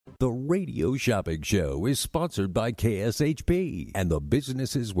Radio Shopping Show is sponsored by KSHP and the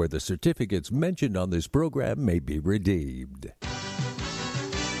businesses where the certificates mentioned on this program may be redeemed.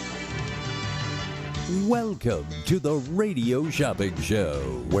 Welcome to the Radio Shopping Show,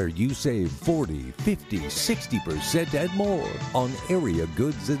 where you save 40, 50, 60% and more on area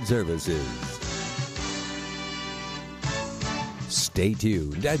goods and services. Stay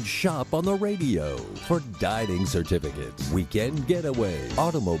tuned and shop on the radio for dining certificates, weekend getaway,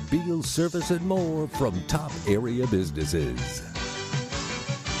 automobile service, and more from top area businesses.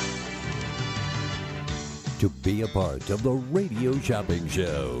 To be a part of the Radio Shopping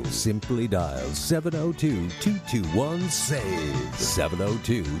Show, simply dial 702-221-SAVE,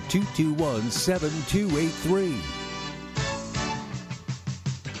 702-221-7283.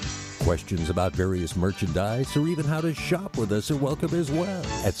 Questions about various merchandise or even how to shop with us are welcome as well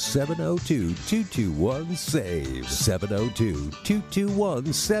at 702-221-SAVE,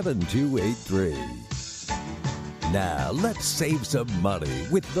 702-221-7283. Now, let's save some money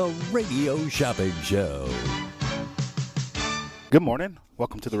with the Radio Shopping Show. Good morning.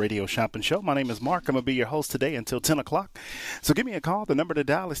 Welcome to the Radio Shopping Show. My name is Mark. I'm going to be your host today until 10 o'clock. So give me a call. The number to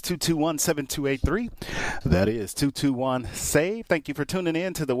dial is 221-7283. That is 221-SAVE. Thank you for tuning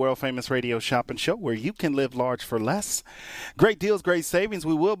in to the world-famous Radio Shopping Show, where you can live large for less. Great deals, great savings.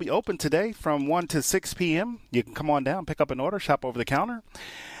 We will be open today from 1 to 6 p.m. You can come on down, pick up an order, shop over the counter.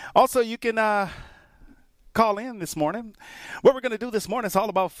 Also, you can call in this morning. What we're going to do this morning is all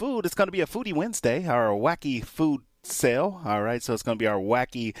about food. It's going to be a Foodie Wednesday, our wacky food sale. All right, so it's going to be our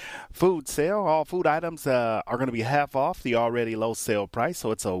wacky food sale. All food items are going to be half off the already low sale price, so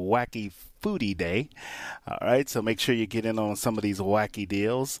it's a wacky foodie day. All right, so make sure you get in on some of these wacky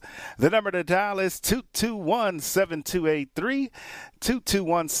deals. The number to dial is 221-7283,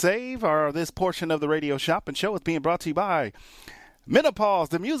 221-SAVE, or this portion of the Radio Shopping Show is being brought to you by Menopause,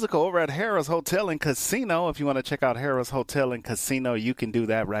 the musical, over at Harrah's Hotel and Casino. If you want to check out Harrah's Hotel and Casino, you can do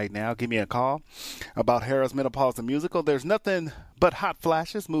that right now. Give me a call about Harrah's Menopause, the musical. There's nothing but hot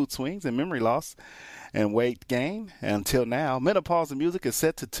flashes, mood swings, and memory loss and weight gain. Until now, Menopause, the music is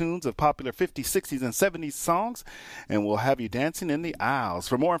set to tunes of popular 50s, 60s, and 70s songs and will have you dancing in the aisles.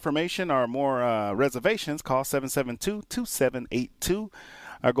 For more information or more reservations, call 772-2782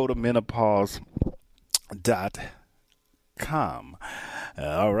 or go to menopause.com.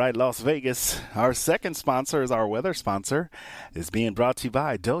 All right, Las Vegas, our second sponsor is our weather sponsor, is being brought to you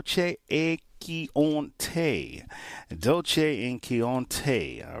by Dolce e Chianti. Dolce e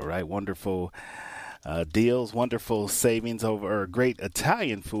Chianti. All right, wonderful deals, wonderful savings over great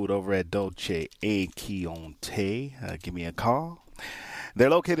Italian food over at Dolce e Chianti. Give me a call. They're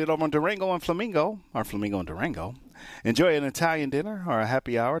located over in Durango and Flamingo, or Flamingo and Durango. Enjoy an Italian dinner or a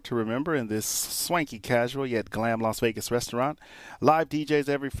happy hour to remember in this swanky, casual, yet glam Las Vegas restaurant. Live DJs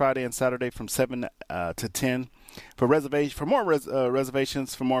every Friday and Saturday from 7 to 10. For more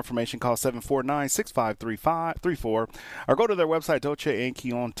reservations, for more information, call 749-6534 or go to their website,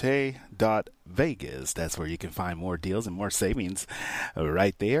 dolceandchianti.vegas. That's where you can find more deals and more savings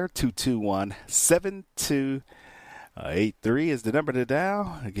right there. 221-7283 is the number to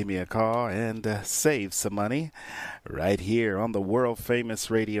dial. Give me a call and save some money right here on the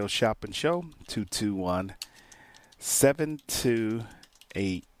world-famous Radio Shopping Show,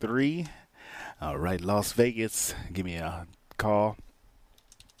 221-7283. All right, Las Vegas, give me a call,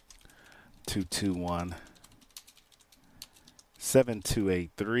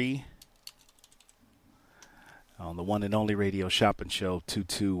 221-7283. On the one and only Radio Shopping Show,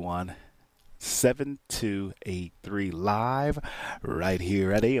 221-7283 live right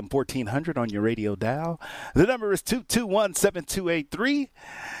here at AM 1400 on your radio dial. The number is 221-7283.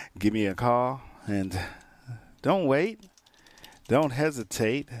 Give me a call and don't wait. Don't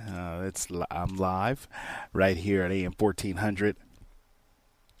hesitate. I'm live right here at AM 1400.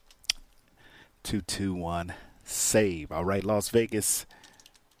 221-SAVE. All right, Las Vegas.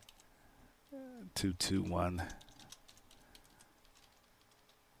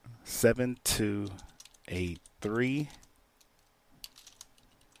 221-7283.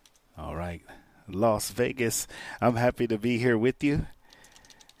 All right, Las Vegas. I'm happy to be here with you.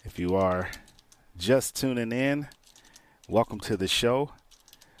 If you are just tuning in, welcome to the show.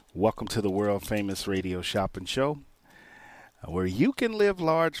 Welcome to the world-famous Radio Shopping Show, where you can live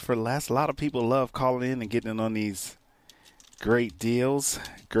large for less. A lot of people love calling in and getting on these great deals,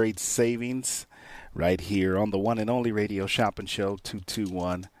 great savings, right here on the one and only Radio Shopping Show,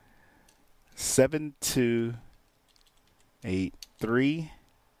 221-7283.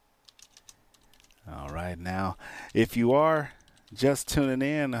 All right, now, if you are just tuning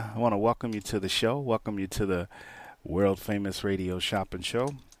in, I want to welcome you to the show, welcome you to the world-famous Radio Shopping Show,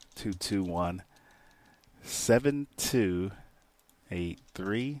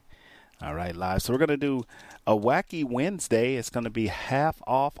 221-7283. All right, live. So we're going to do a Wacky Wednesday. It's going to be half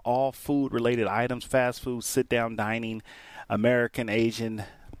off all food-related items, fast food, sit-down dining, American, Asian,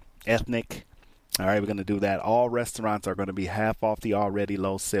 ethnic. All right, we're going to do that. All restaurants are going to be half off the already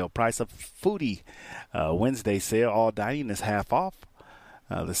low sale price of Foodie Wednesday sale. All dining is half off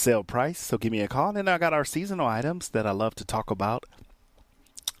the sale price. So give me a call. And then I got our seasonal items that I love to talk about.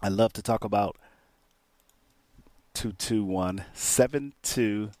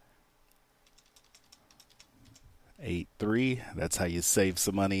 221-7283. That's how you save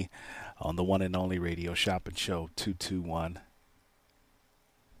some money on the one and only radio shopping show.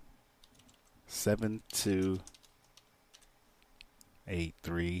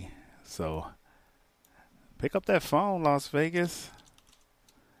 221-7283. So pick up that phone, Las Vegas.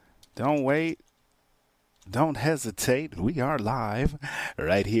 Don't wait. Don't hesitate. We are live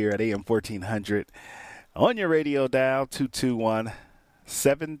right here at AM 1400 on your radio dial.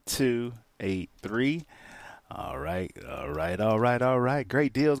 221-7283. All right.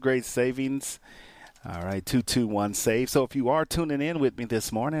 Great deals, great savings. All right, 221-SAVE. So if you are tuning in with me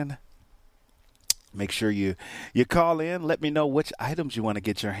this morning, make sure you call in. Let me know which items you want to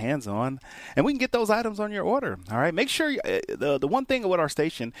get your hands on, and we can get those items on your order. All right. Make sure the one thing with our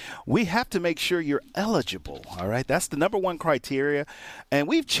station, we have to make sure you're eligible. All right. That's the number one criteria, and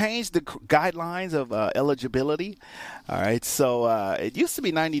we've changed the guidelines of eligibility. All right. So it used to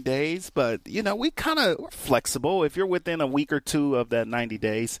be 90 days, but we're flexible. If you're within a week or two of that 90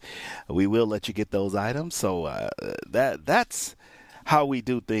 days, we will let you get those items. So that's how we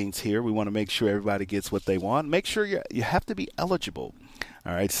do things here. We want to make sure everybody gets what they want. Make sure you have to be eligible.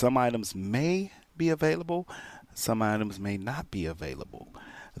 All right. Some items may be available. Some items may not be available.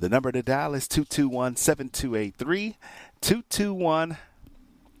 The number to dial is 221-7283.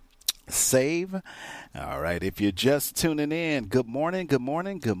 221-SAVE. All right. If you're just tuning in, good morning.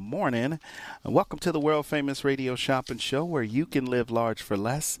 Welcome to the world famous radio shopping show where you can live large for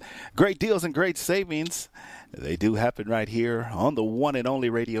less. Great deals and great savings. They do happen right here on the one and only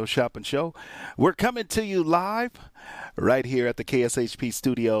radio shopping show. We're coming to you live right here at the KSHP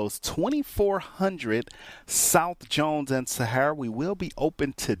studios, 2400 South Jones and Sahara. We will be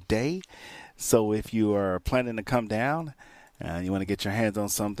open today. So if you are planning to come down and you want to get your hands on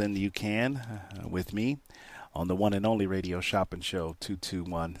something, you can with me on the one and only radio shopping show.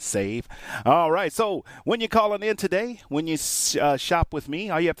 221-SAVE. All right. So when you're calling in today, when you shop with me,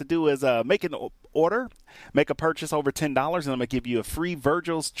 all you have to do is make an order, make a purchase over $10, and I'm going to give you a free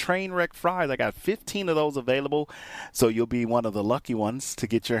Virgil's Trainwreck fries. I got 15 of those available, so you'll be one of the lucky ones to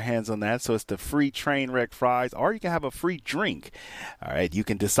get your hands on that. So it's the free Trainwreck fries, or you can have a free drink. All right, you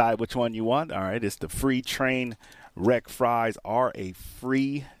can decide which one you want. All right, it's the free Trainwreck fries or a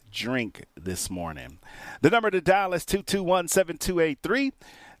free drink this morning. The number to dial is 221-7283.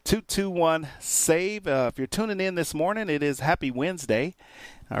 221-SAVE. If you're tuning in this morning, it is Happy Wednesday.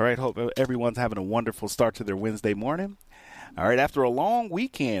 All right. Hope everyone's having a wonderful start to their Wednesday morning. All right. After a long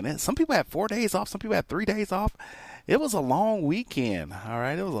weekend, some people had 4 days off. Some people had 3 days off. It was a long weekend. All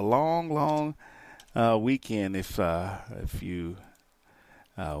right. It was a long weekend. If you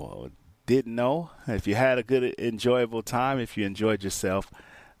didn't know, if you had a good, enjoyable time, if you enjoyed yourself,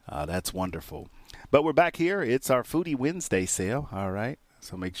 that's wonderful. But we're back here. It's our Foodie Wednesday sale. All right.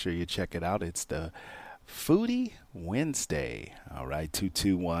 So make sure you check it out. It's the Foodie Wednesday. All right,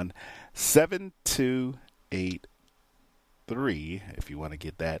 221-7283. If you want to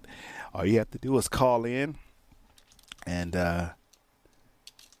get that, all you have to do is call in and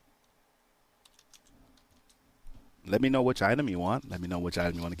let me know which item you want. Let me know which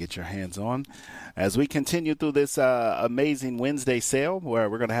item you want to get your hands on. As we continue through this amazing Wednesday sale, where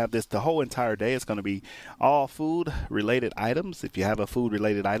we're going to have this the whole entire day. It's going to be all food-related items. If you have a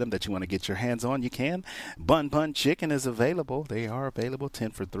food-related item that you want to get your hands on, you can. Bun Chicken is available. They are available, 10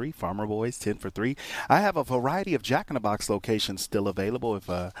 for 3. Farmer Boys, 10 for 3. I have a variety of Jack in the Box locations still available. If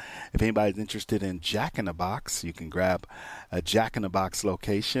anybody's interested in Jack in the Box, you can grab a Jack in the Box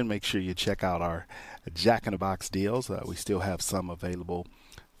location. Make sure you check out our Jack in the Box deals. We still have some available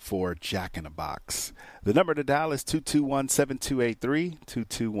for Jack in the Box. The number to dial is 221-7283,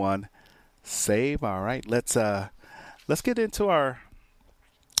 221-SAVE. All right, let's get into our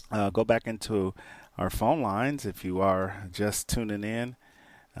go back into our phone lines. If you are just tuning in,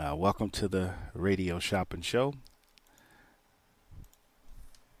 welcome to the radio shopping show.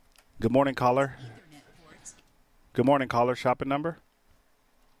 Good morning, caller. Good morning, caller. Shopping number.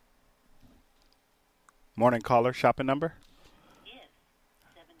 Morning, caller. Shopping number. Yes,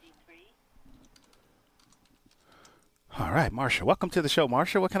 73. All All right, Marsha, welcome to the show.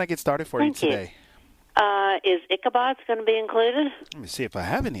 Marsha, what can I get started for you today? Is Ichabod's going to be included? Let me see if I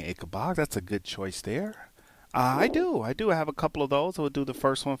have any Ichabod. That's a good choice there. I do. I have a couple of those. We'll do the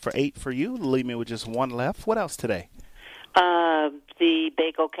first one for 8 for you. Leave me with just one left. What else today? The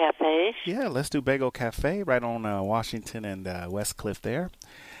Bagel Cafe. Yeah, let's do Bagel Cafe right on Washington and West Cliff there.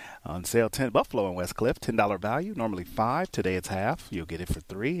 On sale, Buffalo and West Cliff, $10 value, normally $5. Today it's half. You'll get it for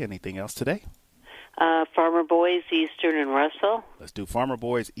 $3. Anything else today? Farmer Boys, Eastern and Russell. Let's do Farmer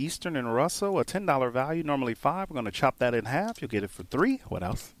Boys, Eastern and Russell, a $10 value, normally $5. We're going to chop that in half. You'll get it for $3. What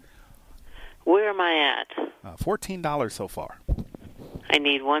else? Where am I at? $14 so far. I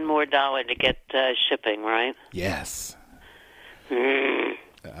need one more dollar to get shipping, right? Yes. Let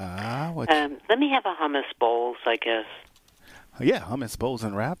me have a hummus bowls, I guess. Yeah, hummus bowls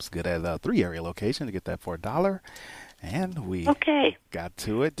and wraps. Good at 3 area locations to get that for $1. And we got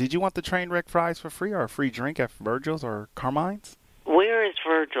to it. Did you want the train wreck fries for free or a free drink at Virgil's or Carmine's? Where is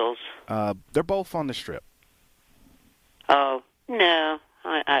Virgil's? They're both on the Strip. Oh, no.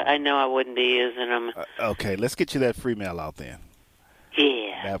 I know I wouldn't be using them. Okay, let's get you that free mail out then.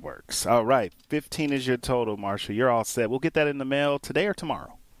 Yeah. That works. All right, 15 is your total, Marsha. You're all set. We'll get that in the mail today or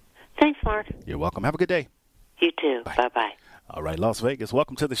tomorrow. Thanks, Mark. You're welcome. Have a good day. You too. Bye-bye. All right, Las Vegas,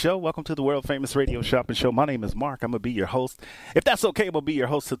 welcome to the show. Welcome to the world-famous radio shopping show. My name is Mark. I'm going to be your host. If that's okay, I'm going to be your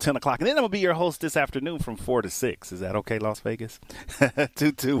host till 10 o'clock. And then I'm going to be your host this afternoon from 4 to 6. Is that okay, Las Vegas?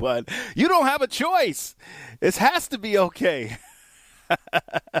 221. You don't have a choice. It has to be okay.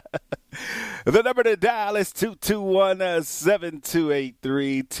 The number to dial is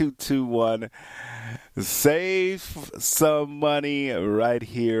 221-7283, 221. Save some money right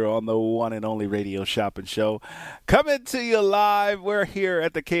here on the one and only radio shopping show. Coming to you live. We're here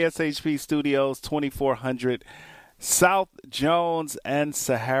at the KSHP Studios, 2400 South Jones and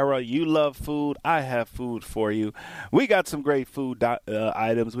Sahara. You love food. I have food for you. We got some great food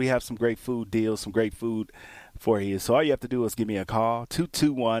items. We have some great food deals, some great food for you. So all you have to do is give me a call,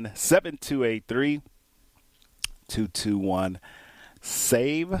 221-7283,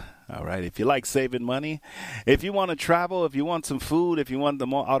 221-SAVE. All right, if you like saving money, if you want to travel, if you want some food, if you want the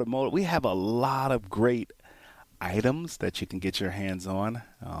more automotive, we have a lot of great items that you can get your hands on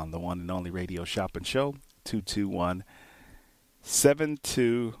the one and only radio shopping show,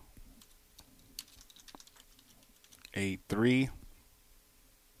 221-7283.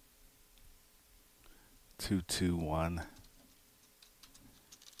 221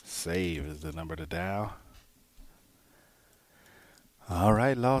 SAVE is the number to dial. All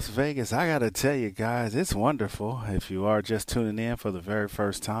right, Las Vegas, I got to tell you guys, it's wonderful. If you are just tuning in for the very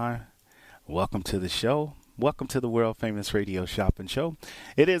first time, welcome to the show. Welcome to the world-famous radio shopping show.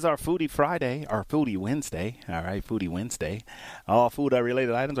 It is our Foodie Friday, our Foodie Wednesday. All right, Foodie Wednesday. All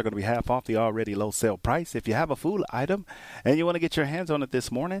food-related items are going to be half off the already low sale price. If you have a food item and you want to get your hands on it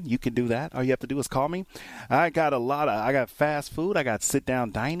this morning, you can do that. All you have to do is call me. I got fast food. I got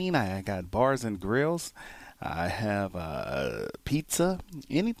sit-down dining. I got bars and grills. I have pizza,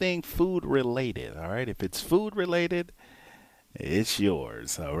 anything food-related. All right, if it's food-related, it's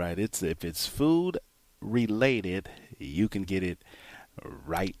yours. All right, if it's food related, you can get it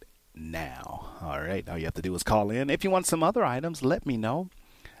right now. All right, all you have to do is call in. If you want some other items, let me know.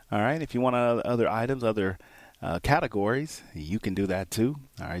 All right, if you want other items, other categories, you can do that too.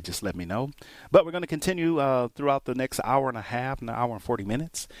 All right, just let me know. But we're going to continue throughout the next hour and a half, an hour and 40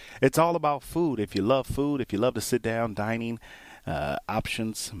 minutes. It's all about food. If you love food, if you love to sit down dining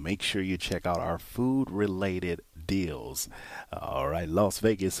options, make sure you check out our food-related deals. All right, Las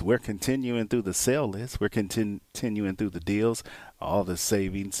Vegas, we're continuing through the sale list. We're continuing through the deals, all the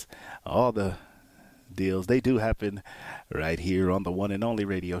savings, all the deals. They do happen right here on the one and only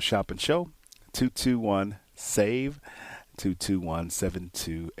radio shopping show. 221-SAVE,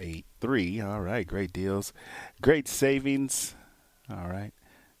 221-7283. All right, great deals, great savings. All right,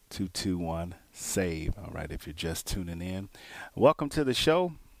 221-SAVE. All right, if you're just tuning in, welcome to the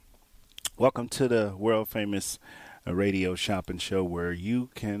show. Welcome to the world-famous radio shopping show where you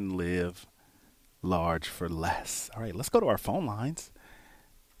can live large for less. All right, let's go to our phone lines.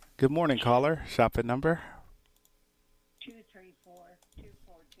 Good morning, caller. Shopping number? 234-2421.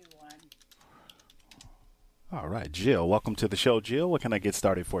 All right, Jill. Welcome to the show, Jill. What can I get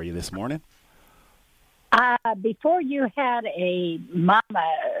started for you this morning? Before you had a Mama,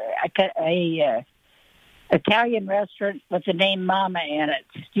 a Italian restaurant with the name Mama in it.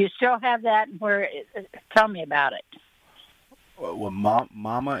 Do you still have that? Tell me about it. With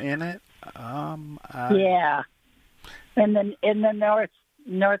Mama in it? Yeah, in the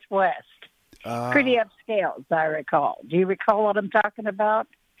northwest. Pretty upscale, as I recall. Do you recall what I'm talking about?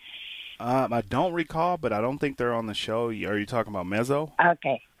 I don't recall, but I don't think they're on the show. Are you talking about Mezzo?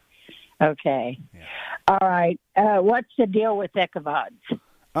 Okay. Yeah. All right. What's the deal with Ichabod's?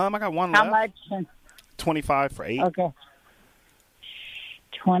 I got one How left. much? 25 for 8. Okay.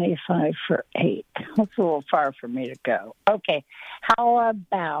 25 for 8. That's a little far for me to go. Okay. How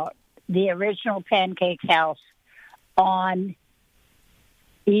about the original Pancake House on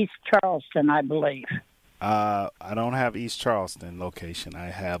East Charleston, I believe? I don't have East Charleston location. I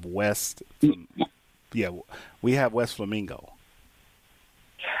have West. We have West Flamingo.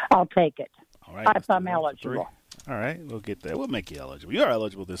 I'll take it. All right. If I'm eligible. All right, we'll get that. We'll make you eligible. You are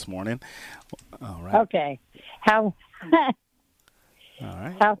eligible this morning. All right. Okay. How? All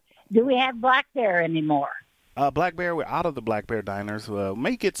right. How do we have Black Bear anymore? Black Bear, we're out of the Black Bear diners.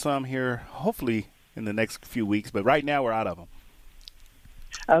 May get some here, hopefully, in the next few weeks, but right now we're out of them.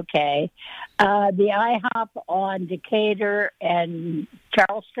 Okay. The IHOP on Decatur and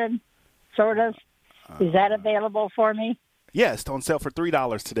Charleston, sort of. Is that available for me? Yes, it's on sale for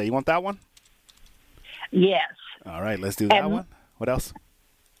 $3 today. You want that one? Yes. All right, let's do that one. What else?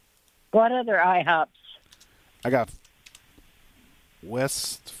 What other IHOPs? I got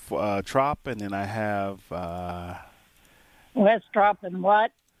West Trop, and then I have West Trop and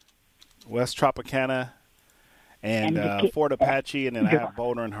what? West Tropicana and Fort Apache, and then I have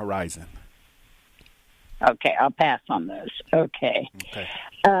Boulder and Horizon. Okay, I'll pass on those. Okay.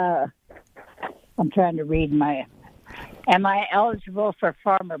 I'm trying to read my... Am I eligible for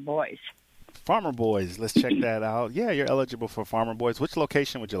Farmer Boys? Farmer Boys, let's check that out. Yeah, you're eligible for Farmer Boys. Which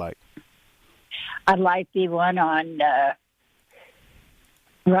location would you like? I'd like the one on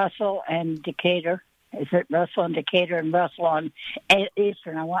Russell and Decatur. Is it Russell and Decatur and Russell on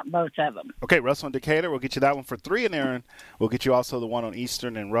Eastern? I want both of them. Okay, Russell and Decatur. We'll get you that one for $3, and Aaron, we'll get you also the one on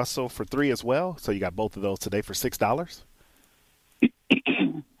Eastern and Russell for $3 as well. So you got both of those today for $6.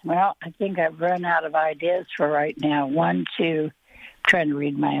 Well, I think I've run out of ideas for right now. 1, 2, trying to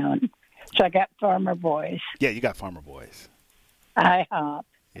read my own. So I got Farmer Boys. Yeah, you got Farmer Boys. IHOP.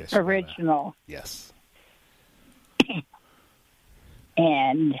 Yes. Original. Yes.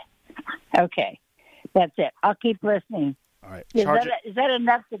 And, okay, that's it. I'll keep listening. All right. Is that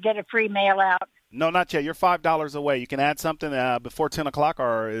enough to get a free mail out? No, not yet. You're $5 away. You can add something before 10 o'clock,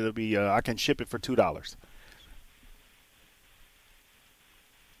 or it'll be I can ship it for $2.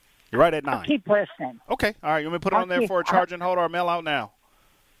 You're right at 9. I'll keep listening. Okay. All right. You want me to put it on there for a charge and hold or a mail out now?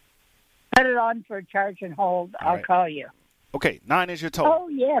 Put it on for a charge and hold. I'll call you. Okay. 9 is your total. Oh,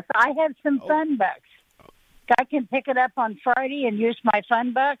 yes. I have some fun bucks. I can pick it up on Friday and use my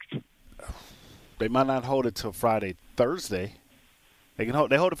fun bucks. They might not hold it till Friday, Thursday. They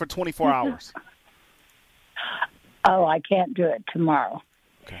hold it for 24 hours. Oh, I can't do it tomorrow.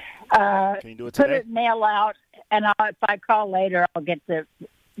 Okay. Can you do it today? Put it mail out, and if I call later, I'll get the.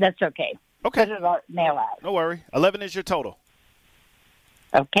 That's okay. Okay. Put it on mail out. No worry. 11 is your total.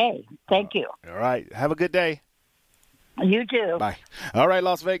 Okay. Thank you. All right. Have a good day. You too. Bye. All right,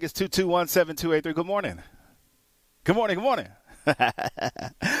 Las Vegas, 221-7283. Good morning. Good morning. Good morning.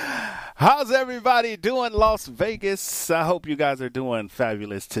 How's everybody doing, Las Vegas? I hope you guys are doing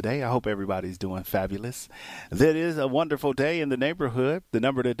fabulous today. I hope everybody's doing fabulous. That is a wonderful day in the neighborhood. The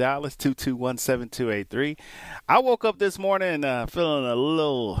number to dial is 221-7283. I woke up this morning feeling a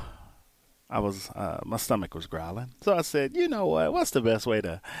little, my stomach was growling. So I said, you know what? What's the best way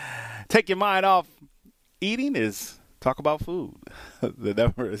to take your mind off eating is talk about food. The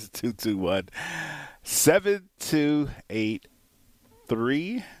number is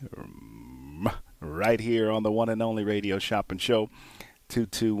 221-7283. Right here on the one and only radio shopping show,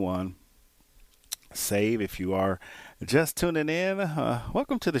 221-SAVE. If you are just tuning in,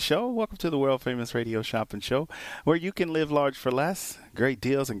 welcome to the show. Welcome to the world famous radio shopping show, where you can live large for less. Great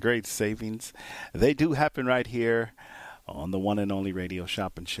deals and great savings. They do happen right here on the one and only radio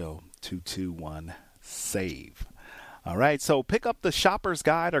shopping show, 221-SAVE. All right, so pick up the shopper's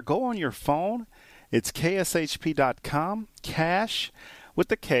guide or go on your phone. It's kshp.com, cash with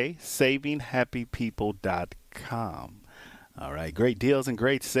the K, savinghappypeople.com. All right, great deals and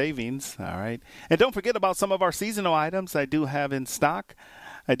great savings. All right. And don't forget about some of our seasonal items I do have in stock.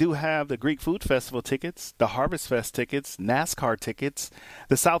 I do have the Greek Food Festival tickets, the Harvest Fest tickets, NASCAR tickets,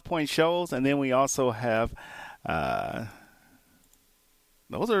 the South Point shows, and then we also have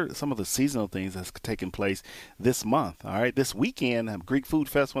those are some of the seasonal things that's taking place this month. All right, this weekend, Greek Food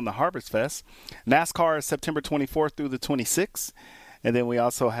Festival and the Harvest Fest. NASCAR is September 24th through the 26th. And then we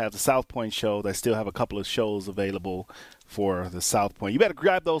also have the South Point show. They still have a couple of shows available for the South Point. You better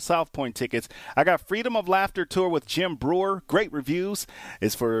grab those South Point tickets. I got Freedom of Laughter Tour with Jim Brewer. Great reviews.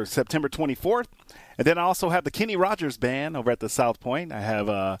 It's for September 24th. And then I also have the Kenny Rogers Band over at the South Point. I have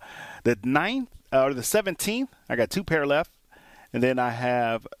the 9th or the 17th. I got 2 pair left. And then I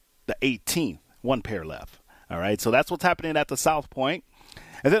have the 18th, 1 pair left. All right, so that's what's happening at the South Point.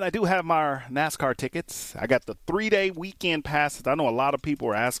 And then I do have my NASCAR tickets. I got the 3-day weekend passes. I know a lot of people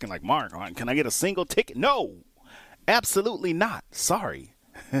are asking, like, Mark, can I get a single ticket? No, absolutely not. Sorry.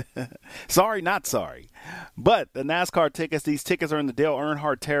 Sorry, not sorry. But the NASCAR tickets, these tickets are in the Dale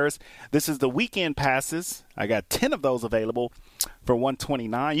Earnhardt Terrace. This is the weekend passes. I got 10 of those available for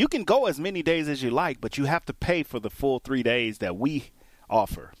 $129. You can go as many days as you like, but you have to pay for the full 3 days that we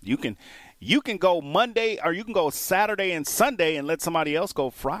offer. You can go Monday, or you can go Saturday and Sunday and let somebody else go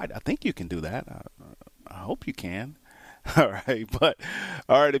Friday. I think you can do that. I hope you can. All right,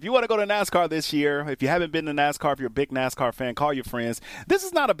 if you want to go to NASCAR this year, if you haven't been to NASCAR, if you're a big NASCAR fan, call your friends. This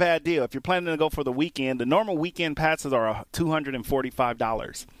is not a bad deal. If you're planning to go for the weekend, the normal weekend passes are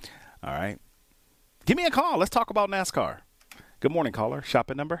 $245. All right. Give me a call. Let's talk about NASCAR. Good morning, caller.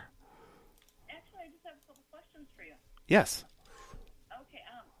 Shopping number? Actually, I just have a couple questions for you. Yes. Okay,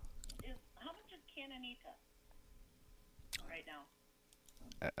 how much is Can Anita right now?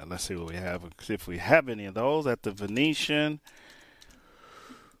 Let's see what we have. See if we have any of those at the Venetian.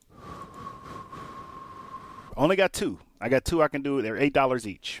 Only got 2. I got 2 I can do. They're $8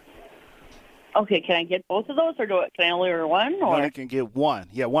 each. Okay, can I get both of those, or can I only order one? You Or only can get one.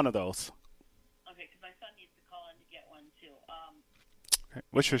 Yeah, one of those. Okay, because my son needs to call in to get one too. Okay.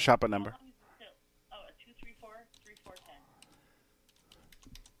 What's your shopping number?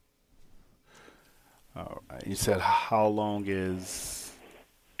 234-3410. All right. You said how long is?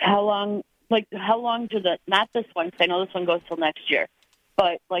 How long not this one, because I know this one goes till next year,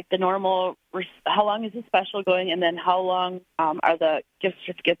 but like the normal, how long is the special going, and then how long are the gift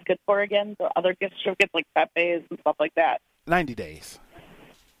certificates good for again? The other gift certificates like Pepe's and stuff like that? 90 days.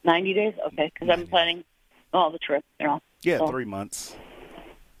 90 days? Okay, because I'm planning the trip, Yeah, so. 3 months.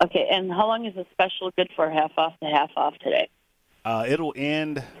 Okay, and how long is the special good for half off to half off today? It'll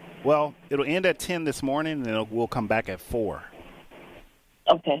end at 10 this morning, and we'll come back at 4.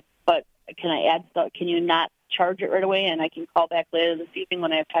 Okay, but can I add stuff? Can you not charge it right away, and I can call back later this evening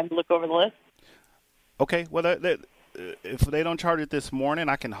when I have time to look over the list? Okay, well, if they don't charge it this morning,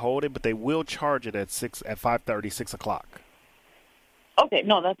 I can hold it, but they will charge it at 5:30, 6 o'clock. Okay,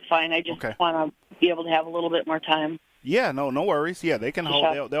 no, that's fine. I just want to be able to have a little bit more time. Yeah, no worries. Yeah, they can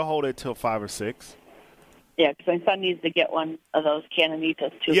hold. They'll hold it till 5 or 6. Yeah, because my son needs to get one of those Can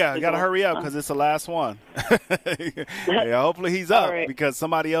Anitas too. Yeah, you got to hurry up because it's the last one. Yeah, hopefully he's up because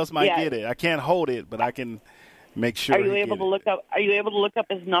somebody else might get it. I can't hold it, but I can make sure. Are you able to look up? Are you able to look up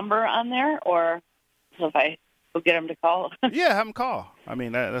his number on there, or so if I will get him to call? Yeah, have him call. I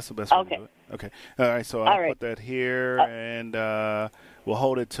mean, that's the best way to do it. Okay. All right. So I'll put that here, and we'll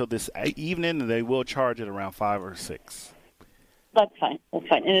hold it till this evening, and they will charge it around 5 or 6. That's fine. That's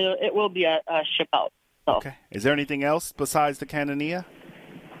fine, and it will be a ship out. So. Okay. Is there anything else besides the Canania?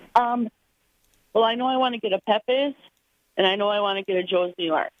 Well, I know I want to get a Pepe's, and I know I want to get a Joe's New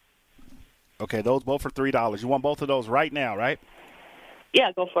York. Okay, those both for $3. You want both of those right now, right?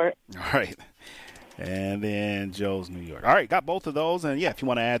 Yeah, go for it. All right. And then Joe's New York. All right, got both of those, and if you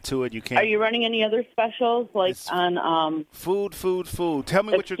want to add to it, you can. Are you running any other specials on food? Tell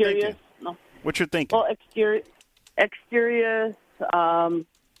me what you're thinking. No. What you're thinking? Well, Exteriors,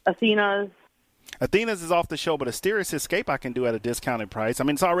 Athena's. Athena's is off the show, but Asterius Escape I can do at a discounted price. I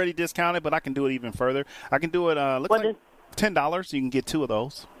mean, it's already discounted, but I can do it even further. I can do it, $10. You can get 2 of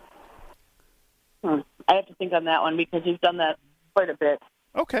those. I have to think on that one because you've done that quite a bit.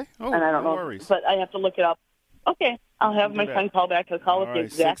 Okay. And I don't know, worries. but I have to look it up. Okay. I'll have my son call back. He'll call with the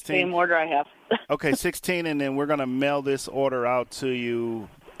exact 16. same order I have. Okay, 16, and then we're going to mail this order out to you.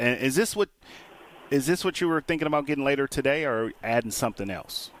 And is this what you were thinking about getting later today, or adding something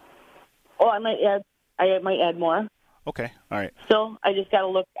else? Oh, I might add more. Okay, all right. Still, I just got to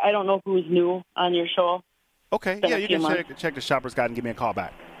look. I don't know who's new on your show. Okay, yeah, you can check the Shopper's Guide and give me a call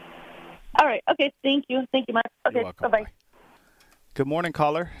back. All right, okay, thank you. Thank you, Mark. Okay, you're welcome. Bye-bye. Good morning,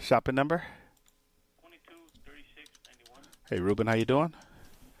 caller. Shopping number? 223691. Hey, Ruben, how you doing?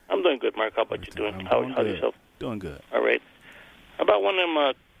 I'm doing good, Mark. How about you doing? How's yourself? Doing good. All right. How about one of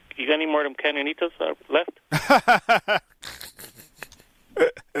them, you got any more of them Cananitas left?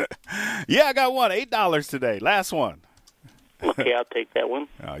 Yeah, I got one. $8 today. Last one. Okay, I'll take that one.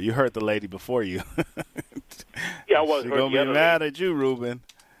 Oh, you heard the lady before you. Yeah, I was. She's going to be mad at you, Ruben.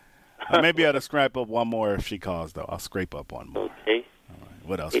 Maybe I ought to scrape up one more if she calls, though. I'll scrape up one more. Okay. All right.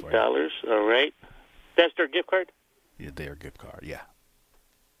 What else $8. for you? All right. That's their gift card? Yeah, their gift card, yeah.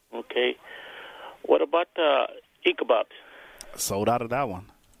 Okay. What about Ichabod? Sold out of that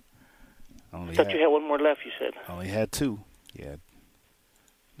one. I thought you had one more left, you said. Only had 2. Yeah.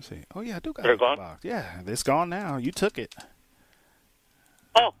 Let's see. Oh, yeah, I do got They're a gone? box. Yeah, it's gone now. You took it.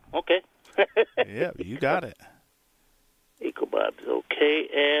 Oh, okay. Yeah, you got it. Eco Bob's okay.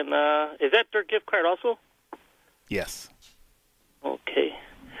 And is that their gift card also? Yes. Okay.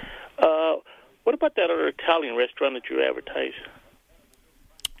 What about that other Italian restaurant that you advertise?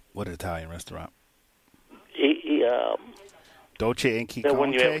 What Italian restaurant? Dolce and Chi The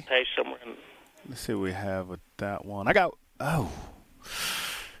one you Conte. advertise somewhere. Let's see what we have with that one. I got. I'll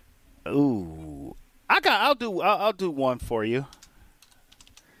do one for you.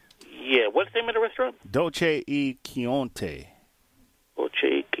 Yeah, what's the name of the restaurant? Dolce e Chianti.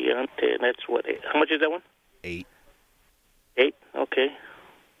 Dolce Chianti, and that's what? How much is that one? 8. 8. Okay.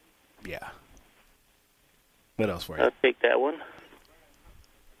 Yeah. What else for you? I'll take that one.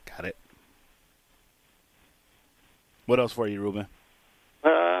 Got it. What else for you, Ruben?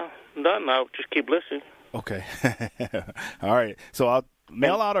 None. I'll just keep listening. Okay. All right. So I'll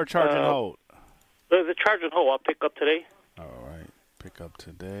mail out or charge and hold? The charge and hold I'll pick up today. All right. Pick up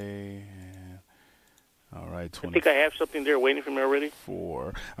today. All right. I think I have something there waiting for me already.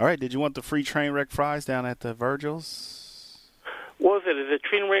 4. All right. Did you want the free train wreck fries down at the Virgil's? What was it? Is it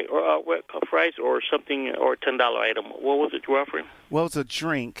train wreck or fries or something or $10 item? What was it you were offering? Well, it's a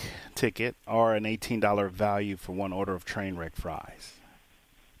drink ticket or an $18 value for one order of train wreck fries.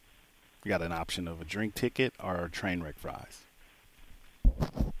 You got an option of a drink ticket or train wreck fries.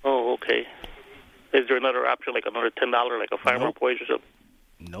 Oh, okay. Is there another option, like another $10, like a Fireman Nope. Poise or something?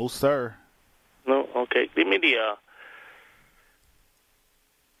 No, sir. No? Okay. Give me the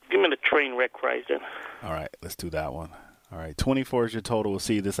train wreck fries then. All right. Let's do that one. All right. 24 is your total. We'll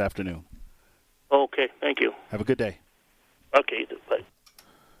see you this afternoon. Okay. Thank you. Have a good day. Okay. You do. Bye.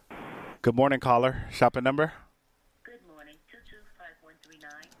 Good morning, caller. Shopping number? Good morning,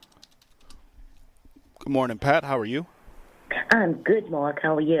 225139. Good morning, Pat. How are you? I'm good, Mark.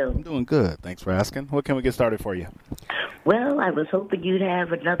 How are you? I'm doing good. Thanks for asking. What can we get started for you? Well, I was hoping you'd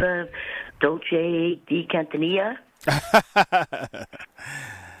have another Dolce di Cantanilla.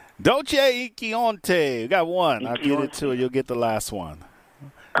 Dolce e Chianti. We got one. I'll get it to you. You'll get the last one.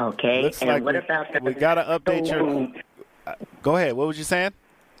 Okay. Looks and like what about the we got to update soul your... food, Go ahead. What was you saying?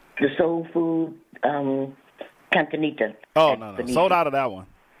 the soul food Cantanita? Oh, no. Sold out of that one.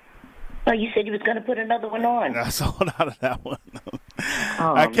 Oh, you said you was going to put another one on. I sold out of that one.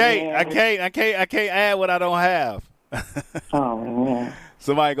 Oh, I can't add what I don't have. Oh, man.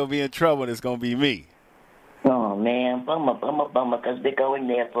 Somebody gonna be in trouble. It's gonna be me. Oh, man. Bummer, because they're going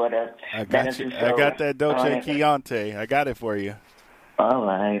there for the... I got you. I got that Dolce Chianti. I got it for you. All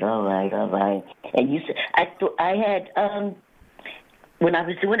right. And you said I had when I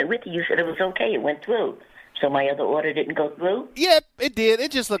was doing it with you, you said it was okay. It went through. So my other order didn't go through. Yep, it did. It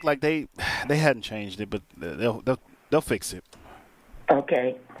just looked like they hadn't changed it, but they'll fix it.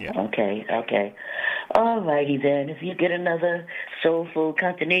 Okay. Yeah. Okay. All righty then. If you get another soulful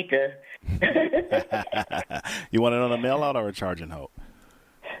Continental. You want it on a mail out or a charge and hold?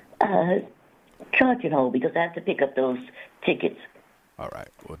 Charge and hold because I have to pick up those tickets. All right,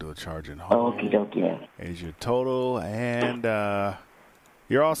 we'll do a charge and hold. Okie dokie. Here's your total, and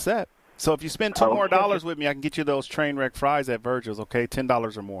you're all set. So if you spend $2 more with me, I can get you those train wreck fries at Virgil's. Okay,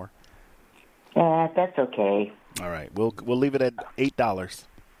 $10 or more. That's okay. All right, we'll leave it at $8.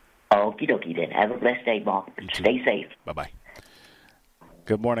 Okie dokie then. Have a blessed day, Mark. Stay safe. Bye bye.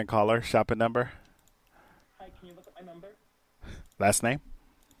 Good morning, caller. Shopping number. Hi, can you look up my number? Last name.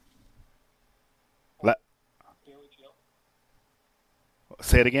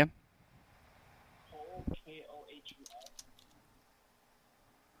 Say it again. Kohul.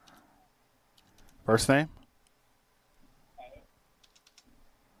 First name.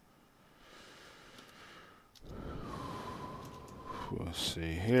 We'll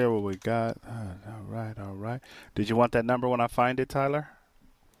see here what we got. All right. Did you want that number when I find it, Tyler?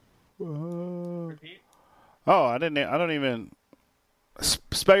 Repeat. Oh, I don't even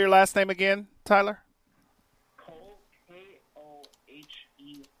spell your last name again, Tyler. Kohul, Kohel.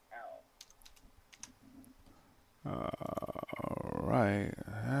 All right.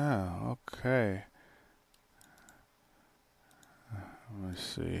 Yeah. Okay. Let me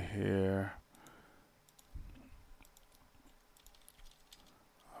see here.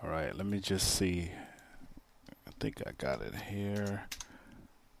 All right, let me just see. I think I got it here.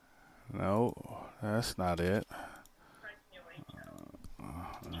 No, that's not it.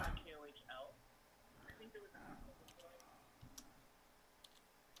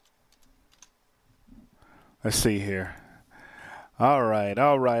 Let's see here. All right.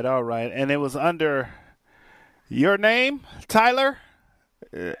 And it was under your name, Tyler?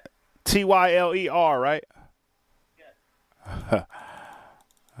 Tyler, right? Yes.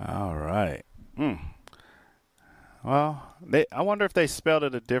 All right. Well, I wonder if they spelled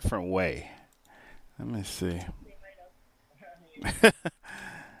it a different way. Let me see. All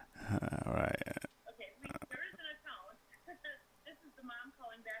right. Okay, there is an account. This is the mom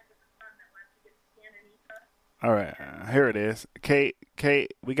calling back with the son that wants to get Cananita. All right, here it is. K.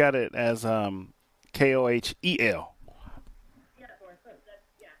 We got it as KOHEL.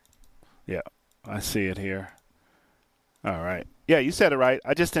 Yeah, I see it here. All right. Yeah, you said it right.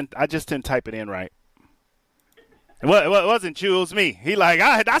 I just didn't type it in right. It wasn't you. It was me. He like,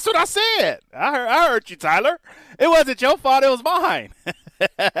 that's what I said. I heard you, Tyler. It wasn't your fault. It was mine.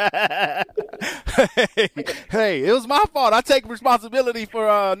 hey, it was my fault. I take responsibility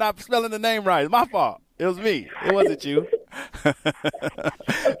for not spelling the name right. It's my fault. It was me. It wasn't you.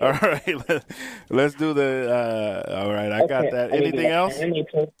 All right. Let's do the. All right. I got that. Anything else?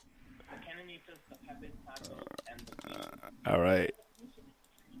 All right.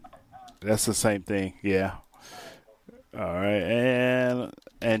 That's the same thing. Yeah. All right.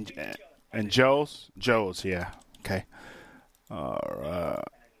 And Joe's, yeah. Okay. All right.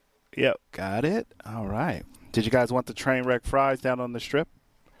 Yep. Got it. All right. Did you guys want the train wreck fries down on the strip?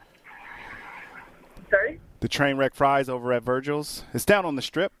 Sorry? The train wreck fries over at Virgil's. It's down on the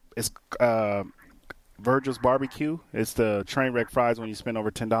strip. It's Virgil's Barbecue. It's the train wreck fries when you spend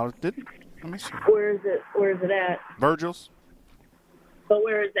over $10. Let me see. Where is it at? Virgil's. But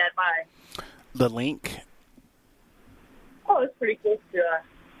where is that by? The link. Oh, it's pretty close to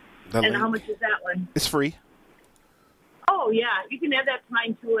The and link. how much is that one? It's free. Oh, yeah. You can add that to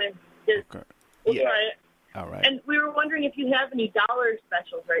mine, too, and just we'll try it. All right. And we were wondering if you have any dollar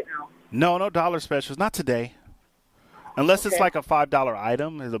specials right now. No dollar specials. Not today. Unless it's like a $5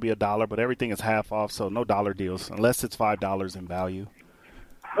 item, it'll be $1, but everything is half off, so no dollar deals, unless it's $5 in value.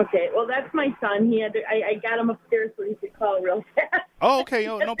 Okay, well, that's my son. He had I got him upstairs so he could call real fast. Oh, okay.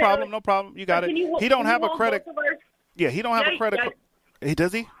 No problem. You got it. He don't have a credit. Yeah, he don't have a credit card. He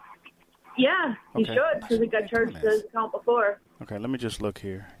does he? Yeah, he Okay. should, because he got charged to his account before. Okay, let me just look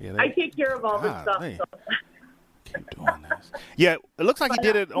here. Yeah, I take care of all this stuff. Golly. So. Keep doing this. Yeah, it looks like he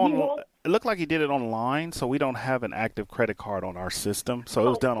did it on. It looked like he did it online, so we don't have an active credit card on our system. So it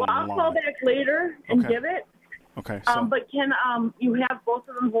was done I'll online. call back later and give it. Okay. So, but can you have both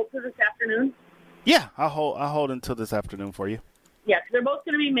of them hold for this afternoon? yeah, I'll hold until this afternoon for you. Yeah, 'cause they're both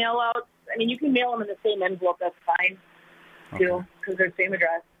going to be mail outs. I mean, you can mail them in the same envelope. That's fine, too, because they're the same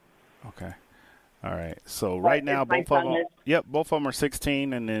address. Okay. All right. So right now, both of them. Yep, both of them are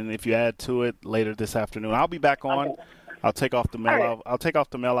 16, and then if you add to it later this afternoon, I'll be back on. Okay. I'll take off the mail out. I'll take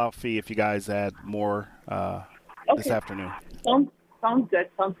off the mail out fee if you guys add more this afternoon. Sounds good.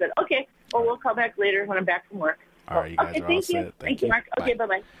 Okay. Well, we'll call back later when I'm back from work. All right, you guys are all set. Thank you, Mark. Okay,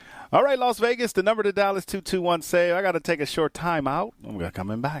 bye-bye. All right, Las Vegas, the number to dial is 221-SAVE. I got to take a short time out. I'm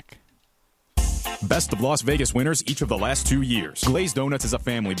coming back. Best of Las Vegas winners each of the last 2 years. Glazed Donuts is a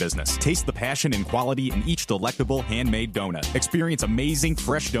family business. Taste the passion and quality in each delectable handmade donut. Experience amazing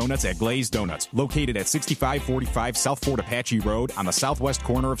fresh donuts at Glazed Donuts, located at 6545 South Fort Apache Road on the southwest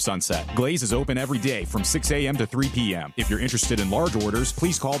corner of Sunset. Glaze is open every day from 6 a.m. to 3 p.m. If you're interested in large orders,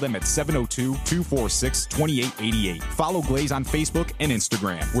 please call them at 702-246-2888. Follow Glaze on Facebook and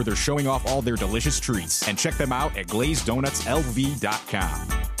Instagram, where they're showing off all their delicious treats. And check them out at glazedonutslv.com.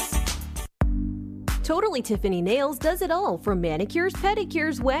 Totally Tiffany Nails does it all, from manicures,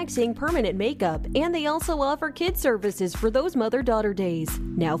 pedicures, waxing, permanent makeup, and they also offer kid services for those mother-daughter days.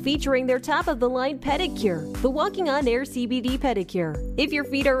 Now featuring their top-of-the-line pedicure, the Walking on Air CBD pedicure. If your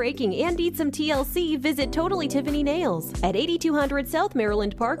feet are aching and need some TLC, visit Totally Tiffany Nails at 8200 South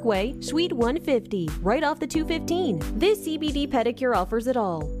Maryland Parkway, Suite 150, right off the 215. This CBD pedicure offers it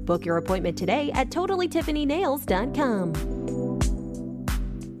all. Book your appointment today at TotallyTiffanyNails.com.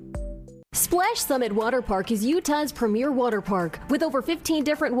 Splash Summit Water Park is Utah's premier water park. With over 15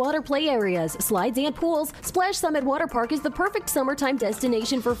 different water play areas, slides, and pools, Splash Summit Water Park is the perfect summertime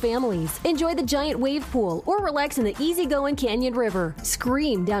destination for families. Enjoy the giant wave pool or relax in the easygoing Canyon River.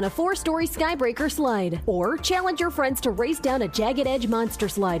 Scream down a 4-story skybreaker slide. Or challenge your friends to race down a jagged edge monster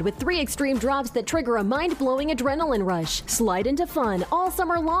slide with 3 extreme drops that trigger a mind-blowing adrenaline rush. Slide into fun all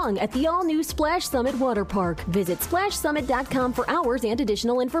summer long at the all-new Splash Summit Water Park. Visit SplashSummit.com for hours and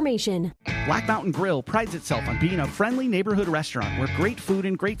additional information. Black Mountain Grill prides itself on being a friendly neighborhood restaurant where great food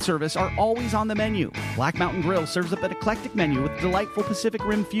and great service are always on the menu. Black Mountain Grill serves up an eclectic menu with delightful Pacific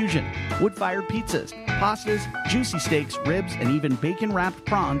Rim fusion, wood-fired pizzas, pastas, juicy steaks, ribs, and even bacon-wrapped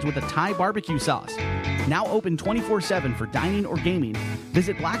prawns with a Thai barbecue sauce. Now open 24/7 for dining or gaming.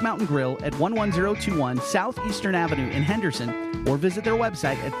 Visit Black Mountain Grill at 11021 Southeastern Avenue in Henderson or visit their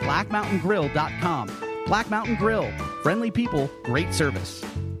website at blackmountaingrill.com. Black Mountain Grill. Friendly people, great service.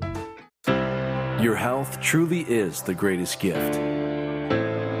 Your health truly is the greatest gift.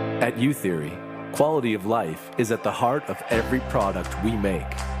 At U-Theory, quality of life is at the heart of every product we make.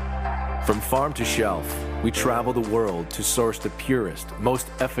 From farm to shelf, we travel the world to source the purest, most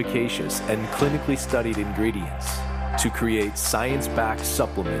efficacious, and clinically studied ingredients to create science-backed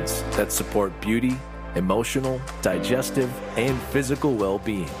supplements that support beauty, emotional, digestive, and physical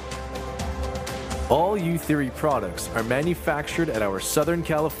well-being. All U-Theory products are manufactured at our Southern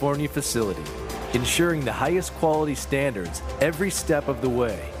California facility, ensuring the highest quality standards every step of the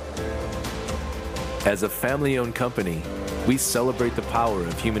way. As a family-owned company, we celebrate the power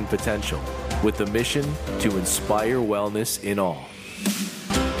of human potential with the mission to inspire wellness in all.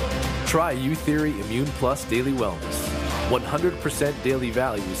 Try U-Theory Immune Plus Daily Wellness. 100% daily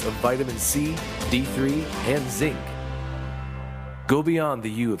values of vitamin C, D3, and zinc. Go beyond the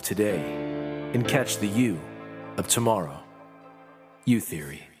you of today and catch the you of tomorrow.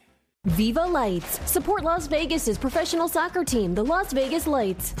 U-Theory. Viva Lights. Support Las Vegas's professional soccer team, the Las Vegas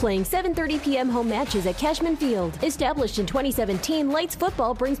Lights, playing 7:30 p.m. home matches at Cashman Field. Established in 2017, Lights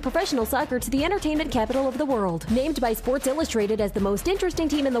football brings professional soccer to the entertainment capital of the world. Named by Sports Illustrated as the most interesting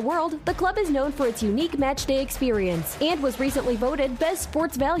team in the world, the club is known for its unique match day experience and was recently voted best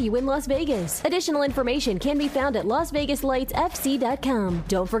sports value in Las Vegas. Additional information can be found at LasVegasLightsFC.com.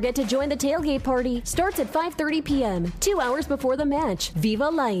 Don't forget to join the tailgate party. Starts at 5:30 p.m., 2 hours before the match. Viva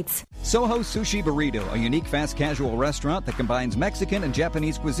Lights. Soho Sushi Burrito, a unique fast casual restaurant that combines Mexican and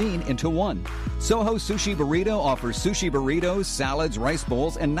Japanese cuisine into one. Soho Sushi Burrito offers sushi burritos, salads, rice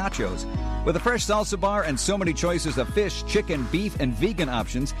bowls, and nachos. With a fresh salsa bar and so many choices of fish, chicken, beef, and vegan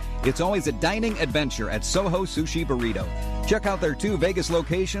options, it's always a dining adventure at Soho Sushi Burrito. Check out their 2 Vegas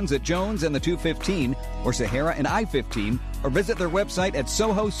locations at Jones and the 215, or Sahara and I-15, or visit their website at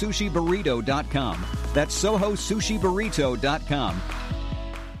SohoSushiBurrito.com. That's SohoSushiBurrito.com.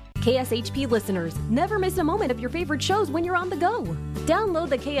 KSHP listeners, never miss a moment of your favorite shows when you're on the go. Download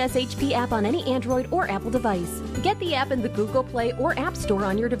the KSHP app on any Android or Apple device. Get the app in the Google Play or App Store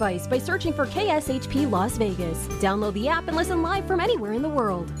on your device by searching for KSHP Las Vegas. Download the app and listen live from anywhere in the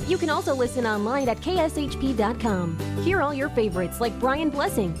world. You can also listen online at KSHP.com. Hear all your favorites like Brian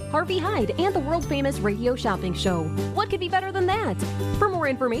Blessing, Harvey Hyde, and the world-famous Radio Shopping Show. What could be better than that? For more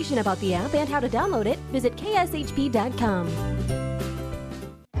information about the app and how to download it, visit KSHP.com.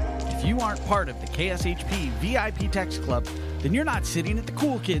 If you aren't part of the KSHP VIP Text Club, then you're not sitting at the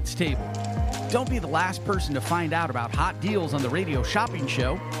cool kids table. Don't be the last person to find out about hot deals on the Radio Shopping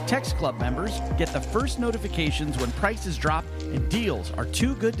Show. Text Club members get the first notifications when prices drop and deals are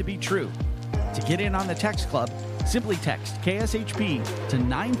too good to be true. To get in on the Text Club, simply text KSHP to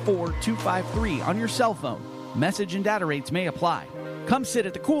 94253 on your cell phone. Message and data rates may apply. Come sit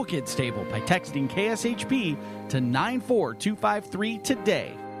at the cool kids table by texting KSHP to 94253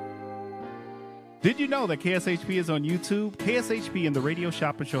 today. Did you know that KSHP is on YouTube? KSHP and the Radio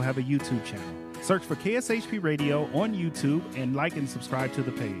Shopping Show have a YouTube channel. Search for KSHP Radio on YouTube and like and subscribe to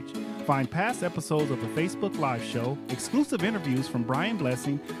the page. Find past episodes of the Facebook Live show, exclusive interviews from Brian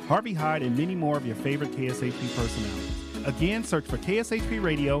Blessing, Harvey Hyde, and many more of your favorite KSHP personalities. Again, search for KSHP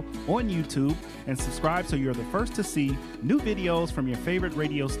Radio on YouTube and subscribe so you're the first to see new videos from your favorite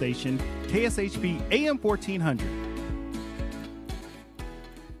radio station, KSHP AM 1400.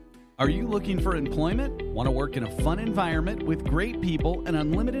 Are you looking for employment? Want to work in a fun environment with great people and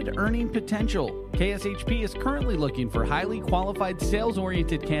unlimited earning potential? KSHP is currently looking for highly qualified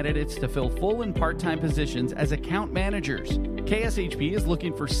sales-oriented candidates to fill full and part-time positions as account managers. KSHP is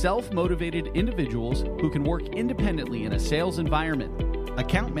looking for self-motivated individuals who can work independently in a sales environment.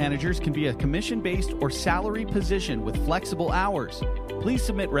 Account managers can be a commission-based or salary position with flexible hours. Please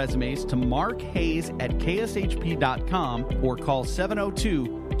submit resumes to Mark Hayes at kshp.com or call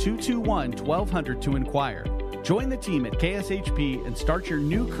 702-221-1200 to inquire. Join the team at KSHP and start your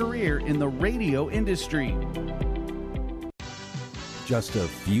new career in the radio industry. Just a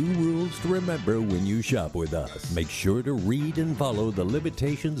few rules to remember when you shop with us. Make sure to read and follow the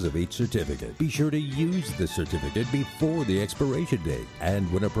limitations of each certificate. Be sure to use the certificate before the expiration date.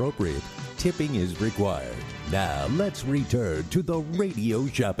 And when appropriate, tipping is required. Now, let's return to the Radio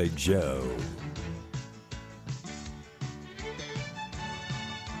Shopping Show.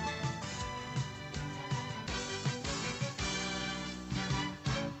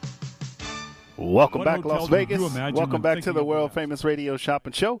 Welcome back, Las Vegas. Welcome back to the world-famous radio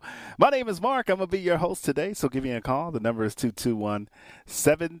shopping show. My name is Mark. I'm going to be your host today, so give me a call. The number is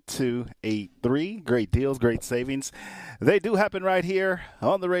 221-7283. Great deals, great savings. They do happen right here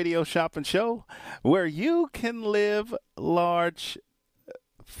on the radio shopping show, where you can live large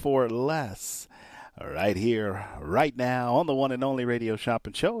for less. Right here, right now, on the one and only Radio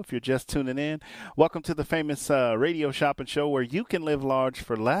Shopping Show. If you're just tuning in, welcome to the famous Radio Shopping Show where you can live large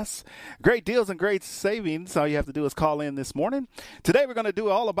for less. Great deals and great savings. All you have to do is call in this morning. Today, we're going to do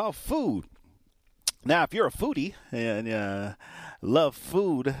all about food. Now, if you're a foodie and love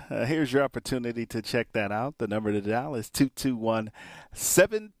food, here's your opportunity to check that out. The number to dial is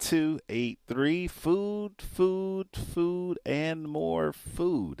 221-7283. Food, and more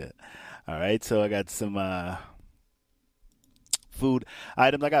food. All right, so I got some food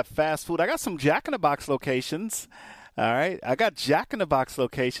items. I got fast food. I got some Jack in the Box locations. All right, I got Jack in the Box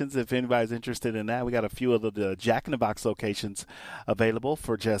locations if anybody's interested in that. We got a few of the Jack in the Box locations available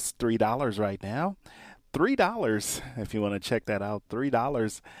for just $3 right now. $3 if you want to check that out.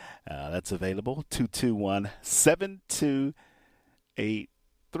 $3 that's available. 221-7283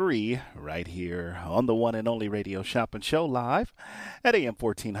 right here on the one and only Radio Shopping Show live at AM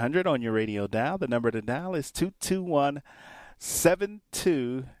 1400 on your radio dial. The number to dial is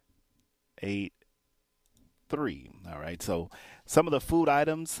 221-7283. All right, so some of the food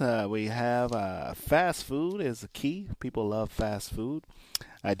items we have, fast food is a key. People love fast food.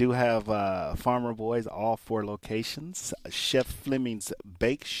 I do have Farmer Boys, all 4 locations. Chef Fleming's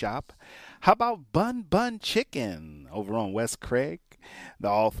Bake Shop. How about Bun Chicken over on West Craig? The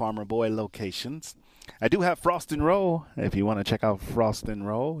all Farmer Boy locations. I do have Frost and Roll. If you want to check out Frost and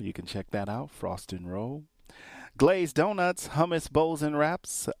Roll, you can check that out. Frost and Roll. Glazed Donuts, Hummus Bowls and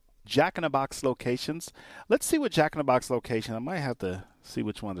Wraps, Jack in the Box locations. Let's see what Jack in the Box location. I might have to see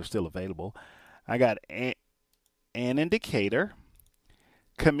which ones are still available. I got Ann in Decatur,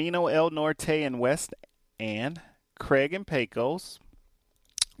 Camino El Norte in West Ann, Craig and Pecos,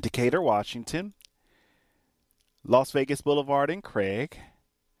 Decatur, Washington, Las Vegas Boulevard in Craig,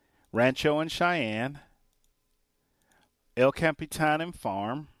 Rancho and Cheyenne, El Capitan and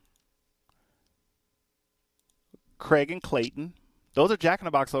Farm, Craig and Clayton. Those are Jack in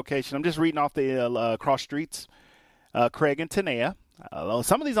the Box locations. I'm just reading off the cross streets. Craig and Tenaya.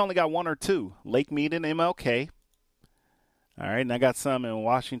 Some of these only got 1 or 2. Lake Mead and MLK. All right, and I got some in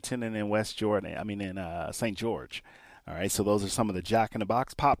Washington and in West Jordan. In St. George. All right, so those are some of the Jack in the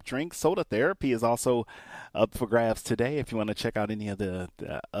Box. Pop Drink, Soda Therapy is also up for grabs today. If you want to check out any of the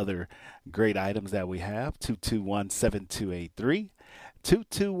other great items that we have, 221-7283.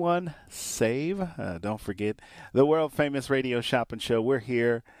 221-SAVE. Don't forget the world-famous Radio Shopping Show. We're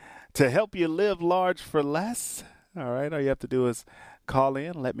here to help you live large for less. All right, all you have to do is call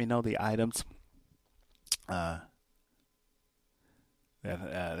in, let me know the items that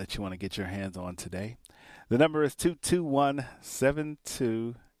you want to get your hands on today. The number is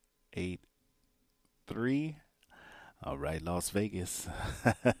 221-7283. All right, Las Vegas.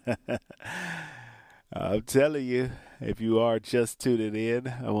 I'm telling you, if you are just tuning in,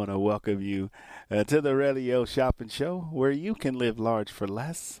 I want to welcome you to the Radio Shopping Show, where you can live large for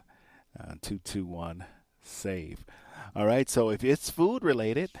less. 221-SAVE. All right, so if it's food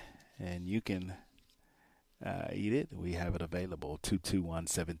related and you can eat it, we have it available.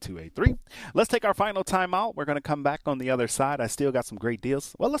 221-7283. Let's take our final time out. We're going to come back on the other side. I still got some great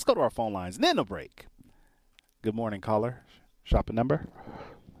deals. Well, let's go to our phone lines and then a break. Good morning, caller. Shopping number?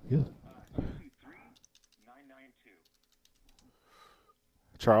 Yeah.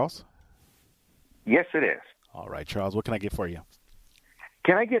 Charles? Yes, it is. All right, Charles, what can I get for you?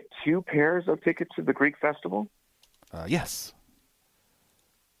 Can I get 2 pairs of tickets to the Greek Festival? Yes.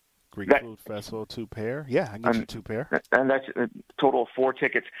 Greek Food Festival, 2 pair. Yeah, I can get you 2 pair. And that's a total of 4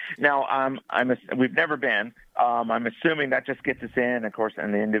 tickets. Now, we've never been. I'm assuming that just gets us in, of course,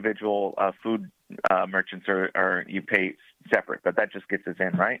 and the individual food merchants are you pay separate, but that just gets us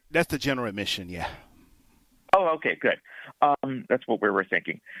in, right? That's the general admission, yeah. Oh, okay, good. That's what we were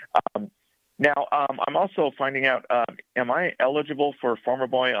thinking. Now, I'm also finding out, am I eligible for Farmer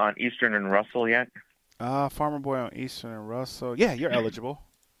Boy on Eastern and Russell yet? Farmer Boy on Eastern and Russell. Yeah, you're eligible.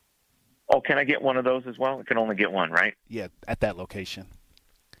 Oh, can I get one of those as well? I can only get one, right? Yeah, at that location.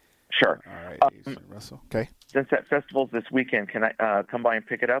 Sure. All right, Eastern Russell. Okay. Since that festival's this weekend, can I come by and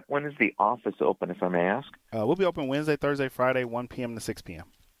pick it up? When is the office open, if I may ask? We'll be open Wednesday, Thursday, Friday, 1 p.m. to 6 p.m.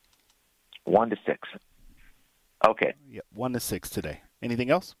 1 to 6. Okay. Yeah, 1 to 6 today. Anything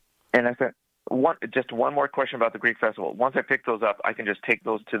else? And I said, just one more question about the Greek Festival. Once I pick those up, I can just take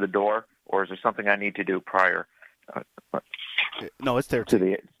those to the door, or is there something I need to do prior No, it's their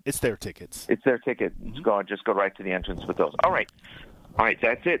tickets. It's their tickets. It's their ticket. Just go right to the entrance with those. All right,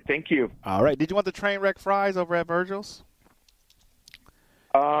 that's it. Thank you. All right. Did you want the train wreck fries over at Virgil's?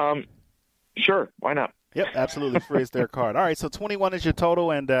 Sure. Why not? Yep, absolutely free. It's their card. All right, so 21 is your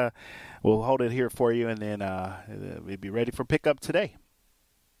total, and we'll hold it here for you, and then we'll be ready for pickup today.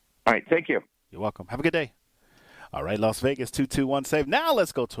 All right, thank you. You're welcome. Have a good day. All right, Las Vegas 221-SAVE. Now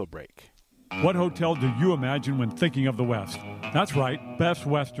let's go to a break. What hotel do you imagine when thinking of the West? That's right, Best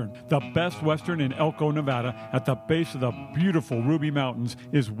Western. The Best Western in Elko, Nevada, at the base of the beautiful Ruby Mountains,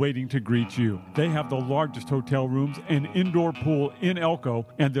 is waiting to greet you. They have the largest hotel rooms and indoor pool in Elko,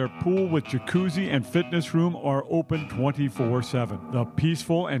 and their pool with jacuzzi and fitness room are open 24/7. The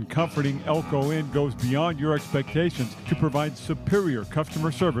peaceful and comforting Elko Inn goes beyond your expectations to provide superior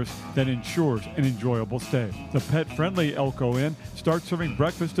customer service that ensures an enjoyable stay. The pet-friendly Elko Inn starts serving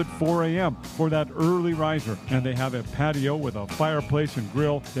breakfast at 4 a.m. for that early riser, and they have a patio with a fireplace and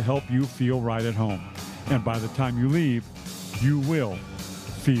grill to help you feel right at home. And by the time you leave, you will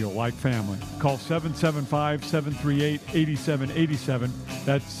feel like family. Call 775-738-8787.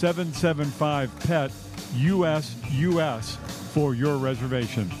 That's 775-PET-US for your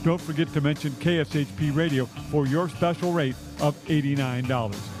reservation. Don't forget to mention KSHP Radio for your special rate of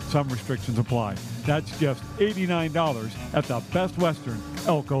 $89. Some restrictions apply. That's just $89 at the Best Western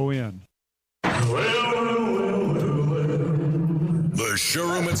Elko Inn. The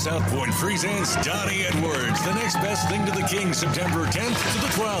showroom at South Point presents Donnie Edwards, the next best thing to the King, September 10th to the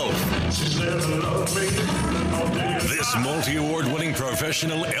 12th. This multi-award winning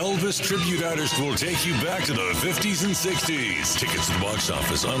professional Elvis tribute artist will take you back to the 50s and 60s. Tickets to the box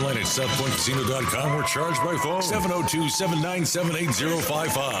office online at SouthPointCasino.com or charged by phone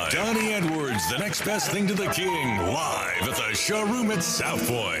 702-797-8055. Donnie Edwards, the next best thing to the King, live at the showroom at South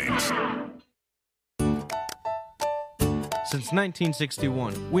Point. Since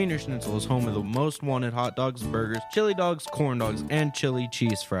 1961, Wiener Schnitzel is home of the most wanted hot dogs, burgers, chili dogs, corn dogs, and chili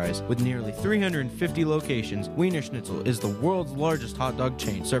cheese fries. With nearly 350 locations, Wiener Schnitzel is the world's largest hot dog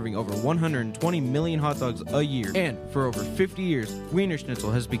chain, serving over 120 million hot dogs a year. And for over 50 years, Wiener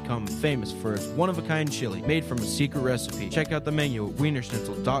Schnitzel has become famous for its one-of-a-kind chili made from a secret recipe. Check out the menu at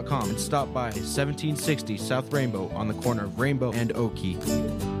wienerschnitzel.com and stop by 1760 South Rainbow on the corner of Rainbow and Oakey.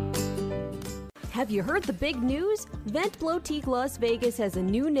 Have you heard the big news? Vent Blotique Las Vegas has a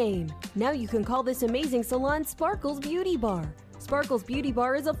new name. Now you can call this amazing salon Sparkles Beauty Bar. Sparkles Beauty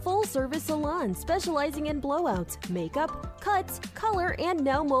Bar is a full-service salon specializing in blowouts, makeup, cuts, color, and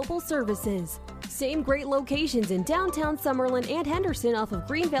now mobile services. Same great locations in downtown Summerlin and Henderson off of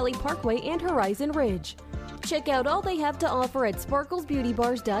Green Valley Parkway and Horizon Ridge. Check out all they have to offer at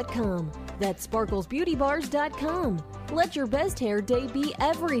sparklesbeautybars.com. That's sparklesbeautybars.com. Let your best hair day be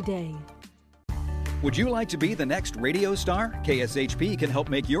every day. Would you like to be the next radio star? KSHP can help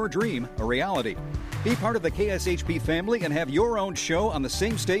make your dream a reality. Be part of the KSHP family and have your own show on the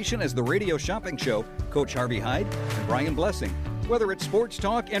same station as the Radio Shopping Show, Coach Harvey Hyde and Brian Blessing. Whether it's sports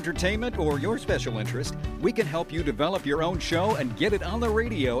talk, entertainment, or your special interest, we can help you develop your own show and get it on the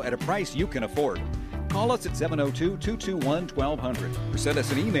radio at a price you can afford. Call us at 702-221-1200 or send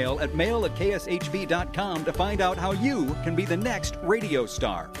us an email at mail@kshp.com to find out how you can be the next radio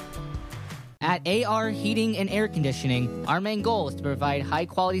star. At AR Heating and Air Conditioning, our main goal is to provide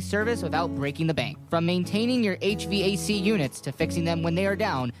high-quality service without breaking the bank. From maintaining your HVAC units to fixing them when they are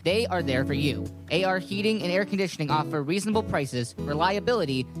down, they are there for you. AR Heating and Air Conditioning offer reasonable prices,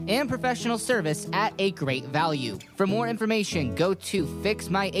 reliability, and professional service at a great value. For more information, go to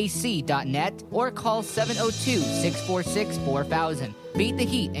fixmyac.net or call 702-646-4000. Beat the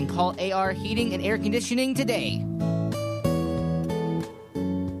heat and call AR Heating and Air Conditioning today.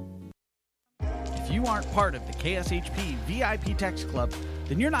 If you aren't part of the KSHP VIP Text Club,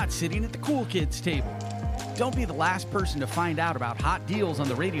 then you're not sitting at the cool kids table. Don't be the last person to find out about hot deals on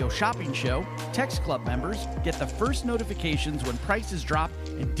the Radio Shopping Show. Text Club members get the first notifications when prices drop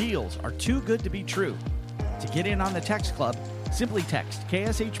and deals are too good to be true. To get in on the Text Club, simply text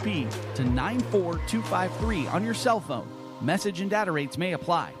KSHP to 94253 on your cell phone. Message and data rates may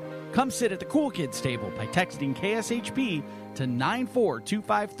apply. Come sit at the cool kids table by texting KSHP to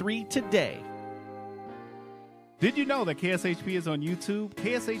 94253 today. Did you know that KSHP is on YouTube?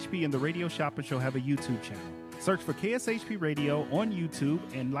 KSHP and the Radio Shopping Show have a YouTube channel. Search for KSHP Radio on YouTube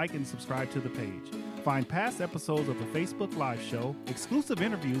and like and subscribe to the page. Find past episodes of the Facebook Live show, exclusive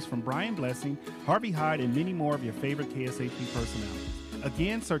interviews from Brian Blessing, Harvey Hyde, and many more of your favorite KSHP personalities.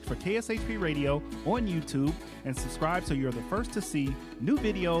 Again, search for KSHP Radio on YouTube and subscribe so you're the first to see new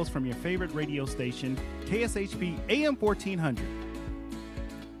videos from your favorite radio station, KSHP AM 1400.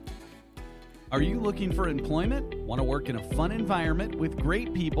 Are you looking for employment? Want to work in a fun environment with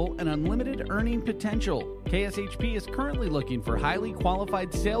great people and unlimited earning potential? KSHP is currently looking for highly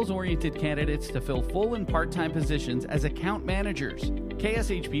qualified sales-oriented candidates to fill full and part-time positions as account managers.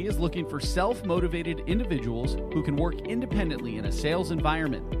 KSHP is looking for self-motivated individuals who can work independently in a sales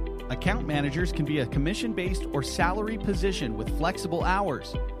environment. Account managers can be a commission-based or salary position with flexible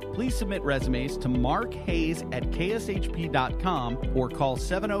hours. Please submit resumes to Mark Hayes at kshp.com or call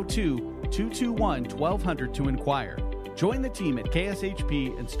 702-221-1200 to inquire. Join the team at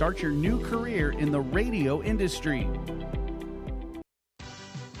KSHP and start your new career in the radio industry.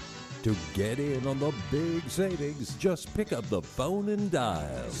 To get in on the big savings, just pick up the phone and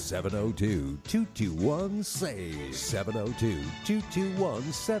dial 702-221-SAVE,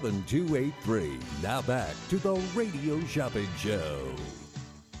 702-221-7283. Now back to the Radio Shopping Show.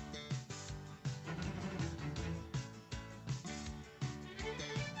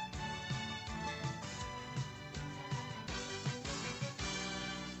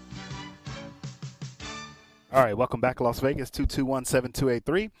 All right, welcome back, Las Vegas,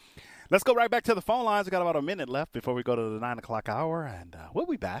 221-7283. Let's go right back to the phone lines. We got about a minute left before we go to the 9 o'clock hour, and we'll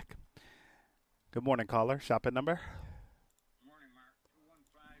be back. Good morning, caller. Shopping number? Good morning, Mark.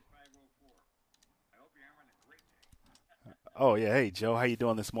 215-504. I hope you're having a great day. Oh, yeah. Hey, Joe. How you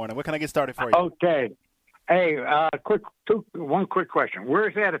doing this morning? What can I get started for you? Okay. Hey, one quick question. Where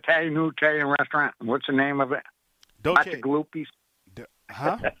is that new Italian restaurant? What's the name of it? Dolce. Not the Galuppi's.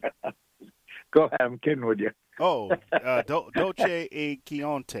 Huh? Go ahead. I'm kidding with you. Oh, Dolce e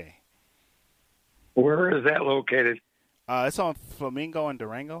Chianti. Where is that located? It's on Flamingo and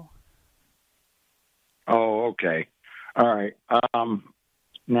Durango. Oh, okay. All right. I don't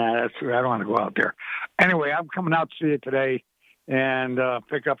want to go out there. Anyway, I'm coming out to see it today and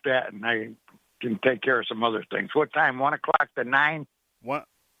pick up that, and I can take care of some other things. What time? 1 o'clock to 9? 1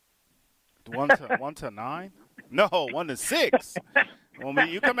 to 9? No, 1 to 6. Well,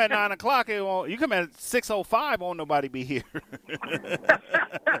 you come at 9 o'clock. You come at 6:05. Won't nobody be here?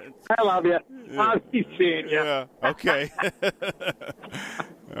 I love you. I'll be seeing you. Yeah. Okay.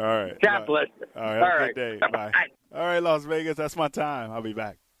 All right. God bless you. All right. Have a good day. Bye. All right, Las Vegas. That's my time. I'll be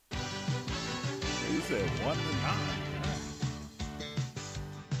back. You said 1 to 9.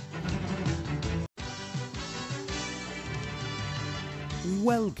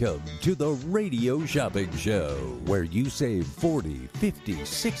 Welcome to the Radio Shopping Show, where you save 40, 50,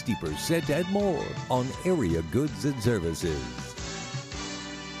 60% and more on area goods and services.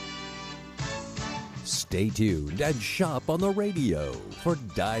 Stay tuned and shop on the radio for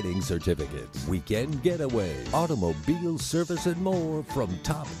dining certificates, weekend getaway, automobile service, and more from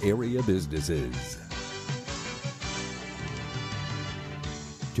top area businesses.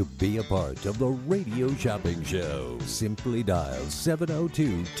 To be a part of the Radio Shopping Show, simply dial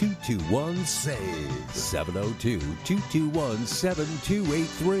 702-221-SAVE,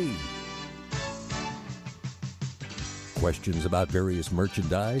 702-221-7283. Questions about various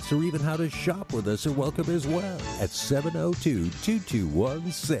merchandise or even how to shop with us are welcome as well at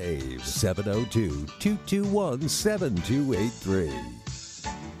 702-221-SAVE, 702-221-7283.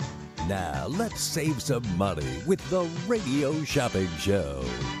 Now, let's save some money with the Radio Shopping Show.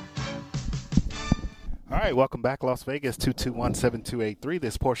 All right, welcome back, Las Vegas, 221-7283.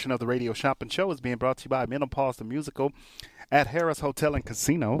 This portion of the Radio Shopping Show is being brought to you by Menopause the Musical at Harris Hotel and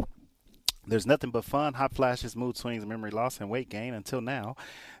Casino. There's nothing but fun, hot flashes, mood swings, memory loss, and weight gain. Until now,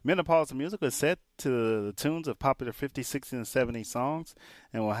 Menopause the Musical is set to the tunes of popular 50s, 60s, and 70s songs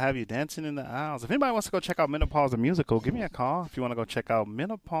and will have you dancing in the aisles. If anybody wants to go check out Menopause the Musical, give me a call. If you want to go check out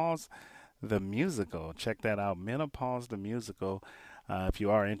Menopause the Musical, check that out, Menopause the Musical. If you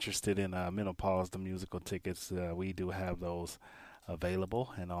are interested in Menopause the Musical tickets, we do have those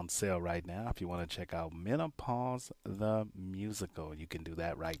available and on sale right now. If you want to check out Menopause the Musical, you can do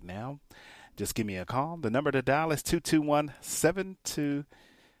that right now. Just give me a call. The number to dial is 221-7283.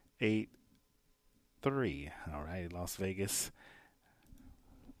 All right, Las Vegas.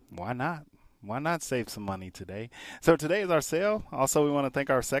 Why not? Why not save some money today? So today is our sale. Also, we want to thank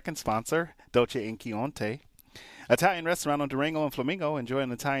our second sponsor, Dolce & Chianti. Italian restaurant on Durango and Flamingo. Enjoy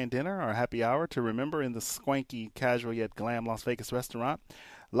an Italian dinner or happy hour to remember in the swanky, casual yet glam Las Vegas restaurant.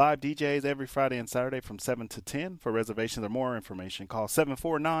 Live DJs every Friday and Saturday from 7 to 10. For reservations or more information, call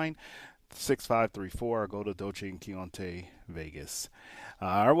 749-6534 or go to Dolce & Chianti Vegas.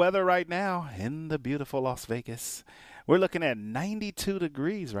 Our weather right now in the beautiful Las Vegas. We're looking at 92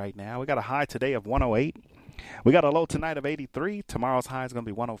 degrees right now. We got a high today of 108. We got a low tonight of 83. Tomorrow's high is going to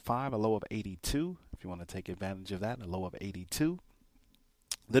be 105, a low of 82. If you want to take advantage of that, a low of 82.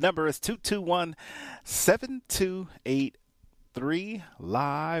 The number is 221-7283,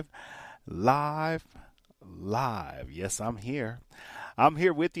 live Live. Yes, I'm here. I'm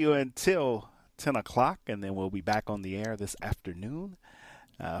here with you until 10 o'clock, and then we'll be back on the air this afternoon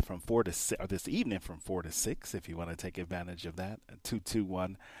from 4 to 6, or this evening from 4 to 6, if you want to take advantage of that.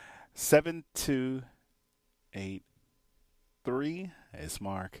 221-7283. It's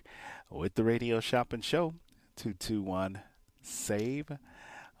Mark with the Radio Shopping Show. 221-SAVE.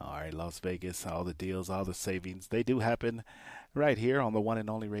 All right, Las Vegas, all the deals, all the savings, they do happen right here on the one and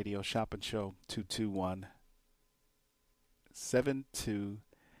only Radio Shopping Show. 221-7283.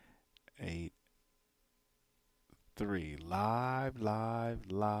 Live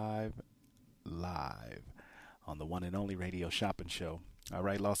on the one and only Radio Shopping Show. All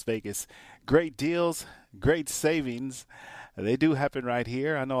right, Las Vegas, great deals, great savings. They do happen right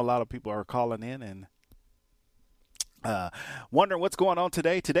here. I know a lot of people are calling in and wondering what's going on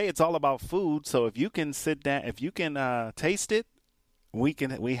today. Today it's all about food. So if you can sit down, if you can taste it, we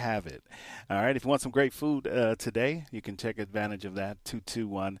have it. All right. If you want some great food today, you can take advantage of that.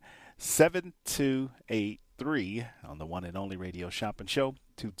 221-7283 on the one and only Radio Shopping Show.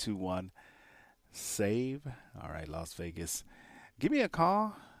 221-SAVE. All right, Las Vegas, give me a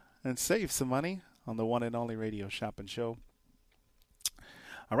call and save some money on the one and only Radio Shopping Show.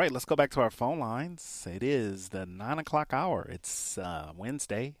 All right, let's go back to our phone lines. It is the 9 o'clock hour. It's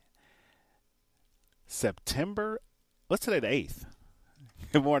Wednesday, September. What's today, the 8th?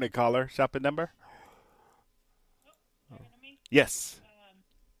 Good morning, caller. Shopping number? Yes.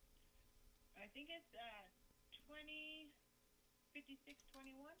 I think it's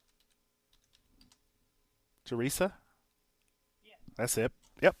 205621. Teresa? Yeah. That's it.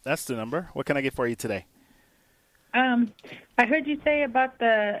 Yep, that's the number. What can I get for you today? I heard you say about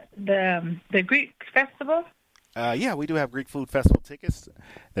the Greek festival. Yeah, we do have Greek Food Festival tickets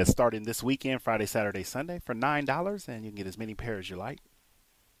that's starting this weekend, Friday, Saturday, Sunday, for $9, and you can get as many pairs as you like.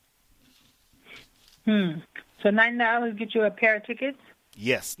 So $9 get you a pair of tickets?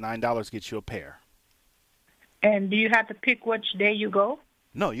 Yes, $9 gets you a pair. And do you have to pick which day you go?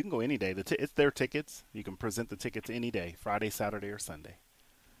 No, you can go any day. It's their tickets. You can present the tickets any day, Friday, Saturday, or Sunday.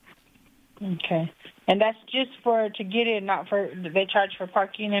 Okay. And that's just to get in, not for, they charge for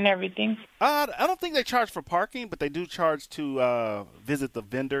parking and everything? I don't think they charge for parking, but they do charge to visit the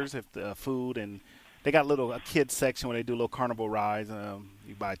vendors, if the food, and they got a kids section where they do little carnival rides.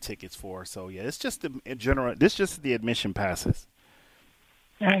 You buy tickets for. So yeah, it's just in general. This just the admission passes.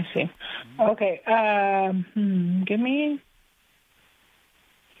 I see. Okay. Give me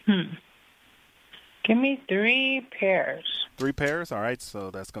 3 pairs. 3 pairs. All right. So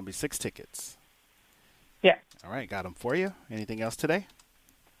that's going to be 6 tickets. Yeah. All right. Got them for you. Anything else today?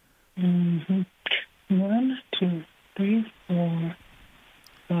 1, 2, 3, 4,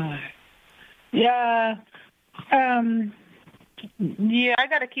 5. Yeah. Yeah, I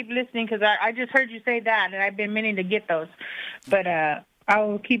got to keep listening because I just heard you say that, and I've been meaning to get those. But I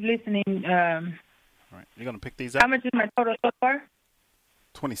will keep listening. All right. You're going to pick these up? How much is my total so far?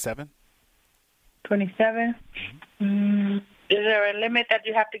 27. 27? Mm-hmm. Is there a limit that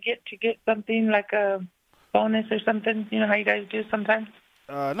you have to get something like a bonus or something? You know how you guys do sometimes?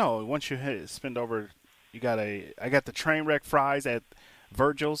 No. Once you spend over, I got the train wreck fries at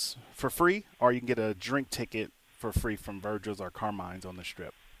Virgil's for free, or you can get a drink ticket for free from Virgil's or Carmine's on the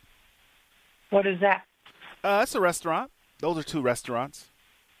Strip. What is that? It's a restaurant. Those are 2 restaurants.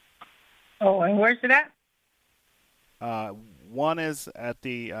 Oh, and where's it at? One is at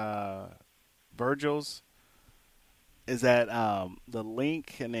the Virgil's is at the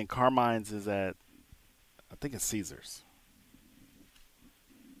Link, and then Carmine's is at, I think it's Caesar's.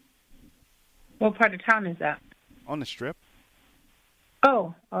 What part of town is that? On the Strip.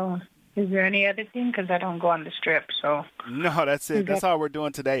 Oh. Is there any other thing? Because I don't go on the Strip, so. No, that's it. That's all we're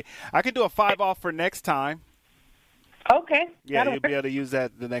doing today. I could do a 5 off for next time. Okay. Yeah, you'll be able to use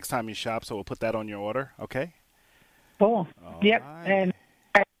that the next time you shop, so we'll put that on your order, okay? Cool. Yep. Right. And if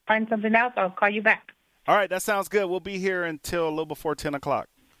I find something else, I'll call you back. All right, that sounds good. We'll be here until a little before 10 o'clock.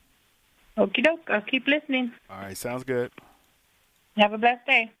 Okie doke. I'll keep listening. All right, sounds good. Have a blessed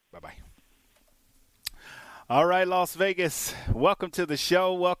day. Bye-bye. All right, Las Vegas, welcome to the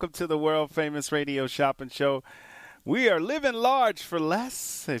show. Welcome to the world-famous Radio Shopping Show. We are living large for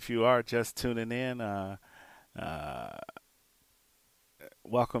less. If you are just tuning in,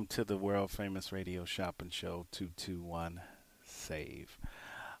 welcome to the world-famous Radio Shopping Show, 221-SAVE.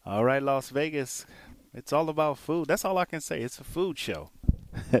 All right, Las Vegas, it's all about food. That's all I can say. It's a food show.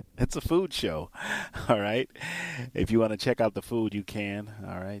 It's a food show. All right. If you want to check out the food, you can.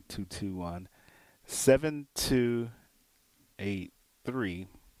 All right, 221-7283.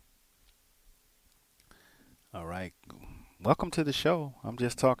 All right. welcome to the show. I'm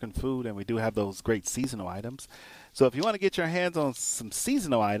just talking food, and we do have those great seasonal items. So if you want to get your hands on some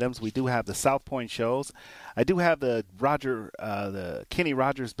seasonal items, we do have the South Point shows. I do have the Kenny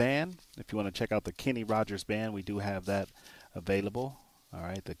Rogers Band. If you want to check out the Kenny Rogers Band, we do have that available. All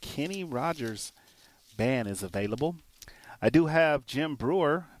right, the Kenny Rogers Band is available. I do have Jim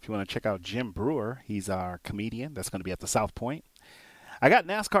Brewer. If you want to check out Jim Brewer, he's our comedian. That's going to be at the South Point. I got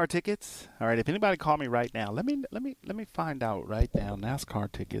NASCAR tickets. All right, if anybody call me right now, let me find out right now.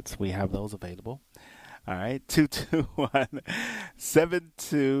 NASCAR tickets, we have those available. All right,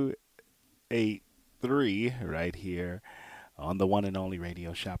 221-7283 right here on the one and only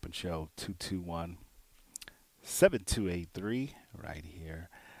Radio Shopping Show. 221-7283 right here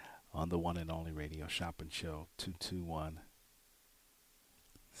on the one and only Radio Shopping Show.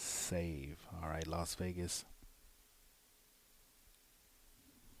 221-SAVE. All right, Las Vegas.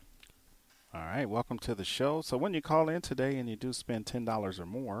 All right, welcome to the show. So when you call in today and you do spend $10 or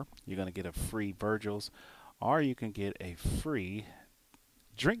more, you're going to get a free Virgil's, or you can get a free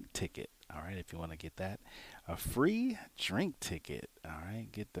drink ticket. All right, if you want to get that, a free drink ticket. All right,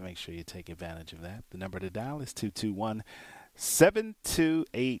 make sure you take advantage of that. The number to dial is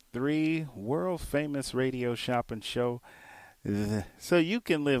 221-7283, world famous Radio Shopping Show. So you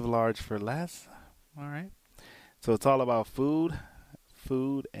can live large for less. All right, so it's all about food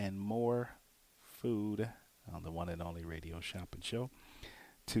and more food on the one and only Radio Shopping Show.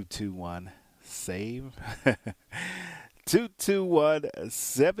 221-SAVE.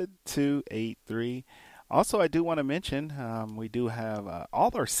 221-7283. Also, I do want to mention we do have all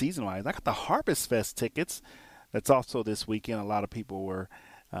our seasonal items. I got the Harvest Fest tickets. That's also this weekend. A lot of people were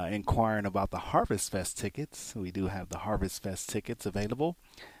inquiring about the Harvest Fest tickets. We do have the Harvest Fest tickets available.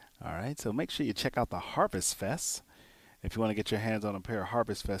 All right, so make sure you check out the Harvest Fest. If you want to get your hands on a pair of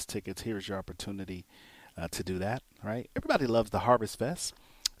Harvest Fest tickets, here's your opportunity to do that. All right, everybody loves the Harvest Fest.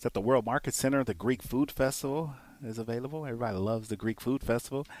 It's at the World Market Center. The Greek Food Festival is available. Everybody loves the Greek Food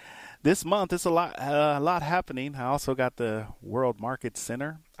Festival. This month, it's a lot happening. I also got the World Market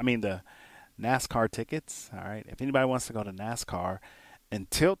Center. The NASCAR tickets. All right, if anybody wants to go to NASCAR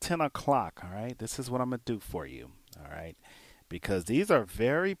until 10 o'clock, all right, this is what I'm going to do for you. All right. Because these are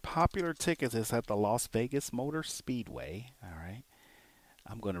very popular tickets. It's at the Las Vegas Motor Speedway. All right.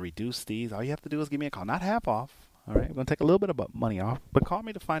 I'm going to reduce these. All you have to do is give me a call. Not half off. All right. I'm going to take a little bit of money off, but call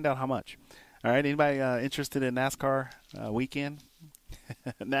me to find out how much. All right. Anybody interested in NASCAR weekend?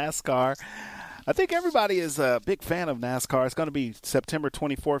 NASCAR. I think everybody is a big fan of NASCAR. It's going to be September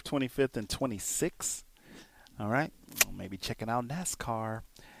 24th, 25th, and 26th. All right. Maybe checking out NASCAR.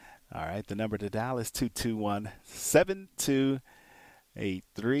 All right, the number to dial is 221-7283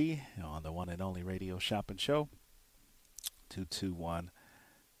 on the one and only Radio Shopping Show.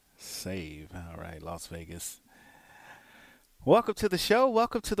 221-SAVE. All right, Las Vegas. Welcome to the show.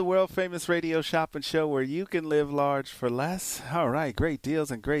 Welcome to the world famous Radio Shopping Show where you can live large for less. All right, great deals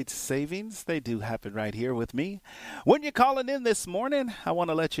and great savings. They do happen right here with me. When you're calling in this morning, I want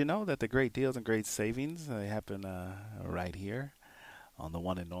to let you know that the great deals and great savings, they happen right here on the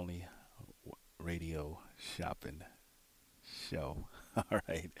one and only Radio Shopping Show. All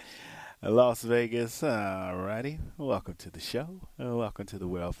right. Las Vegas. All righty. Welcome to the show. Welcome to the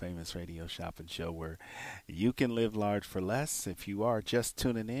world famous Radio Shopping Show where you can live large for less. If you are just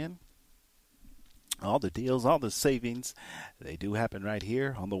tuning in, all the deals, all the savings, they do happen right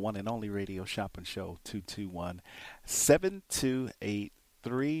here on the one and only Radio Shopping Show.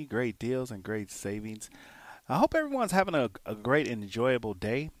 221-7283. Great deals and great savings. I hope everyone's having a great and enjoyable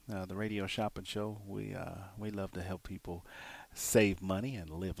day. The Radio Shopping Show, we love to help people save money and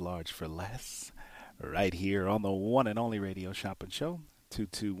live large for less. Right here on the one and only Radio Shopping Show,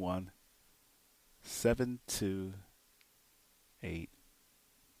 221-7283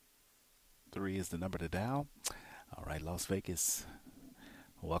 is the number to dial. All right, Las Vegas,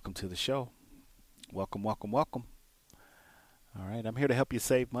 welcome to the show. Welcome, welcome, welcome. All right, I'm here to help you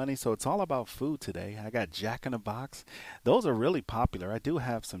save money, so it's all about food today. I got Jack in the Box. Those are really popular. I do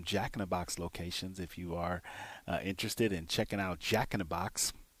have some Jack in the Box locations if you are interested in checking out Jack in the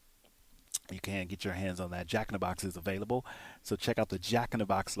Box. You can get your hands on that. Jack in the Box is available, so check out the Jack in the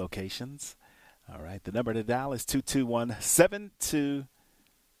Box locations. All right, the number to dial is 221-7283.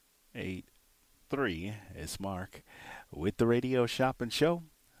 It's Mark with the Radio Shopping Show,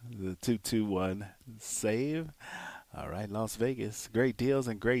 the 221-SAVE. All right, Las Vegas, great deals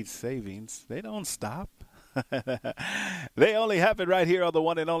and great savings. They don't stop. They only happen right here on the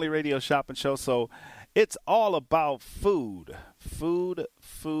one and only Radio Shopping Show. So it's all about food, food,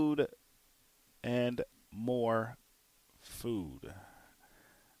 food, and more food.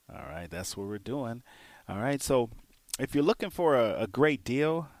 All right, that's what we're doing. All right, so if you're looking for a great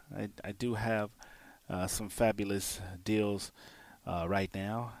deal, I do have some fabulous deals right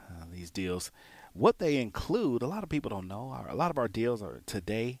now. These deals, what they include, a lot of people don't know. A lot of our deals are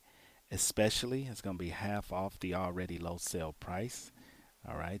today, especially, it's going to be half off the already low sale price.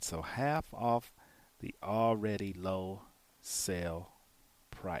 All right, so half off the already low sale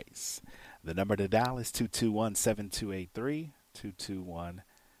price. The number to dial is 221-7283,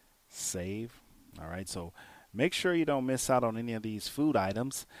 221-SAVE. All right, so make sure you don't miss out on any of these food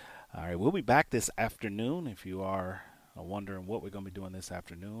items. All right, we'll be back this afternoon. If you are wondering what we're going to be doing this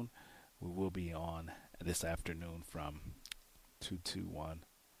afternoon, we will be on this afternoon from 221-7283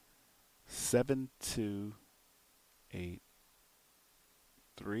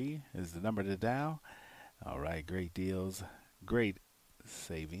 is the number to dial. All right, great deals, great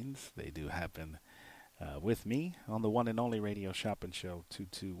savings. They do happen with me on the one and only Radio Shopping Show.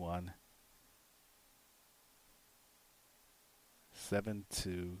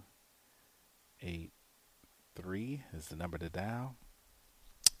 221-7283 is the number to dial.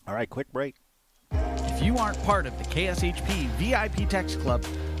 All right, quick break. If you aren't part of the KSHP VIP Text Club,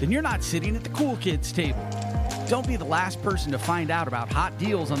 then you're not sitting at the cool kids table. Don't be the last person to find out about hot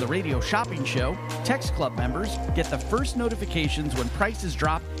deals on the Radio Shopping Show. Text Club members get the first notifications when prices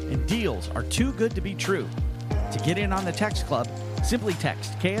drop and deals are too good to be true. To get in on the Text Club, simply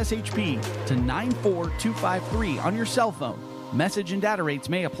text KSHP to 94253 on your cell phone. Message and data rates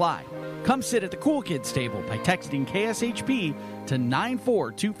may apply. Come sit at the cool kids table by texting KSHP to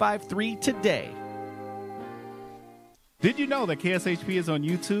 94253 today. Did you know that KSHP is on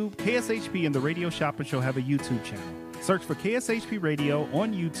YouTube? KSHP and the Radio Shopping Show have a YouTube channel. Search for KSHP Radio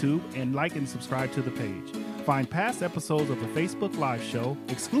on YouTube and like and subscribe to the page. Find past episodes of the Facebook Live show,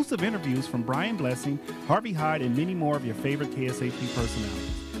 exclusive interviews from Brian Blessing, Harvey Hyde, and many more of your favorite KSHP personalities.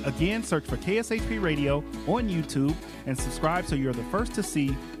 Again, search for KSHP Radio on YouTube and subscribe so you're the first to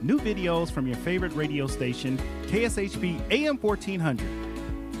see new videos from your favorite radio station, KSHP AM 1400.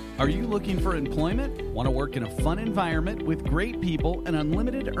 Are you looking for employment? Want to work in a fun environment with great people and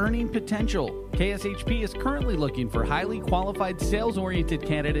unlimited earning potential? KSHP is currently looking for highly qualified sales-oriented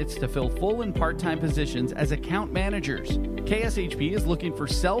candidates to fill full and part-time positions as account managers. KSHP is looking for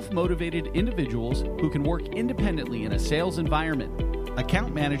self-motivated individuals who can work independently in a sales environment.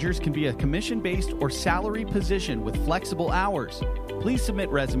 Account managers can be a commission-based or salary position with flexible hours. Please submit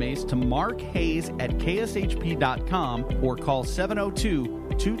resumes to Mark Hayes at kshp.com or call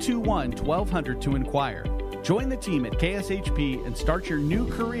 702-221-1200 to inquire. Join the team at KSHP and start your new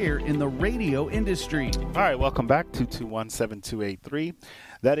career in the radio industry. All right, welcome back. 221-7283.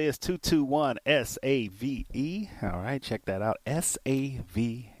 That is 221-SAVE. All right, check that out.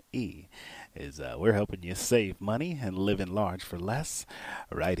 SAVE. We're helping you save money and live in large for less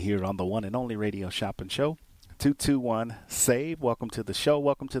right here on the one and only Radio Shopping Show. 221-SAVE. Welcome to the show.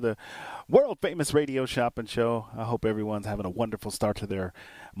 Welcome to the world famous Radio Shopping Show. I hope everyone's having a wonderful start to their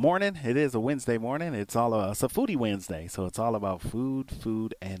morning. It is a Wednesday morning. It's a foodie Wednesday, so it's all about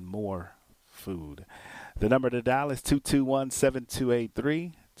food, and more food. The number to dial is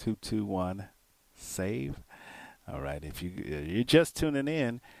 221-7283, 221-SAVE. All right, if you're just tuning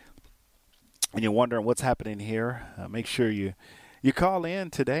in and you're wondering what's happening here, make sure you call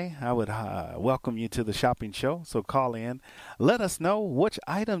in today. I would welcome you to the shopping show. So call in. Let us know which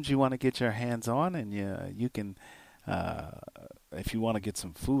items you want to get your hands on, and you can, if you want to get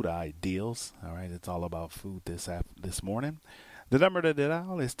some food deals. All right, it's all about food this morning. The number to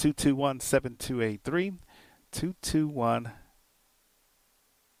dial is 221-7283,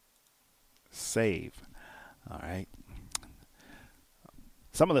 221-SAVE. All right.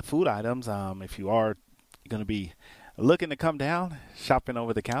 Some of the food items, if you are going to be looking to come down, shopping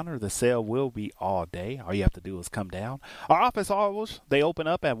over the counter, the sale will be all day. All you have to do is come down. Our office hours, they open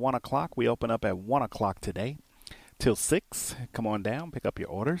up at 1 o'clock. We open up at 1 o'clock today till 6. Come on down, pick up your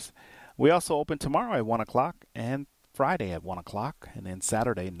orders. We also open tomorrow at 1 o'clock and Friday at 1 o'clock, and then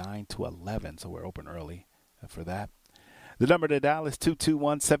Saturday 9 to 11. So we're open early for that. The number to dial is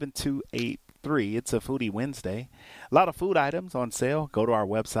 221-7283. It's a Foodie Wednesday. A lot of food items on sale. Go to our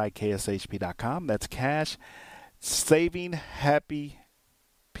website, kshp.com. That's cash saving happy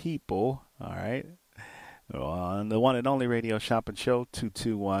people. All right. On the one and only Radio Shopping Show,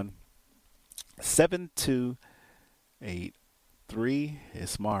 221-7283.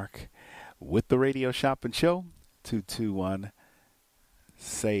 It's Mark with the Radio Shopping Show,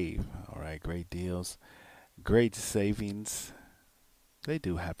 221-SAVE. All right. Great deals. Great savings. They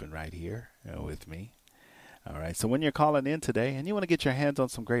do happen right here with me. All right. So when you're calling in today and you want to get your hands on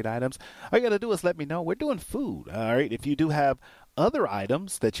some great items, all you got to do is let me know. We're doing food. All right. If you do have other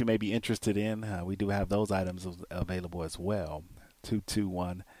items that you may be interested in, we do have those items available as well.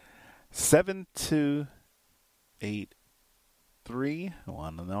 221-7283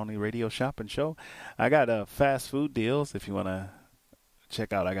 on the only radio shopping show. I got fast food deals if you want to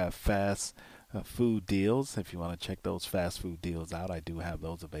check out. I got fast food deals. If you want to check those fast food deals out, I do have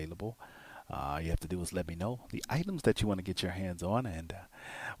those available. All you have to do is let me know the items that you want to get your hands on, and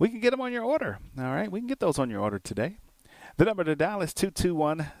we can get them on your order. All right, we can get those on your order today. The number to dial is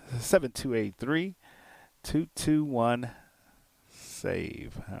 221-7283,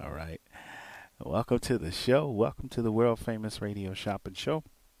 221-SAVE. All right. Welcome to the show. Welcome to the world famous radio shopping show,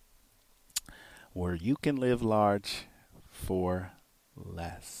 where you can live large for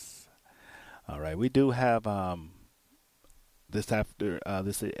less. All right, we do have this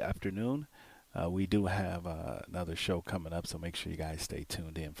afternoon. We do have another show coming up, so make sure you guys stay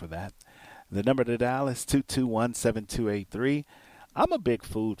tuned in for that. The number to dial is 221-7283. I'm a big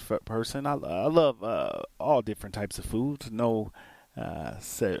food person. I love all different types of food. No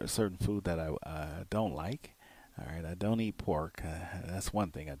certain food that I don't like. All right, I don't eat pork. That's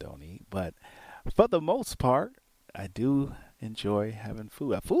one thing I don't eat. But for the most part, I do enjoy having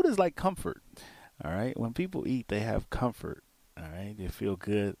food. Food is like comfort. All right, when people eat, they have comfort. All right, they feel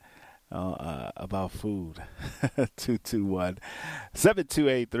good about food.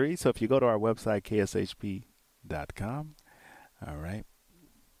 221-7283. So if you go to our website, kshp.com, all right,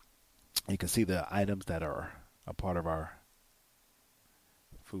 you can see the items that are a part of our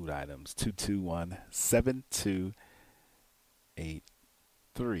food items. 221-7283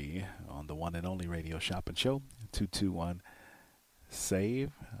 on the one and only radio shopping show.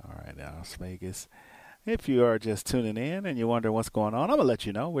 221-SAVE. All right, Las Vegas. If you are just tuning in and you wonder what's going on, I'm going to let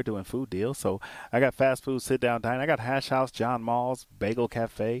you know we're doing food deals. So I got fast food, sit-down dining. I got Hash House, John Mall's, Bagel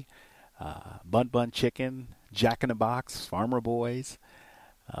Cafe, Bun Chicken, Jack in the Box, Farmer Boys,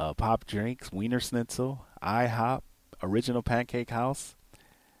 Pop Drinks, Wiener Schnitzel, IHOP, Original Pancake House,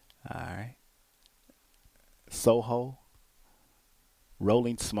 all right, Soho,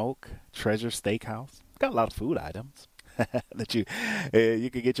 Rolling Smoke, Treasure Steakhouse. Got a lot of food items that you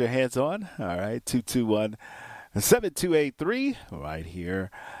can get your hands on. All right, 221-7283 right here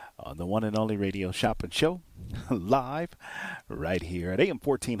on the one and only radio shopping show, live right here at AM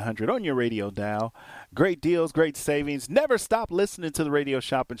 1400 on your radio dial. Great deals, great savings. Never stop listening to the radio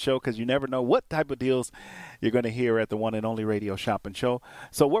shopping show, because you never know what type of deals you're going to hear at the one and only radio shopping show.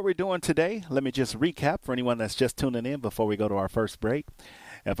 So what we're doing today, let me just recap for anyone that's just tuning in before we go to our first break.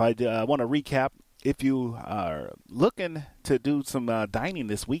 If I want to recap, if you are looking to do some dining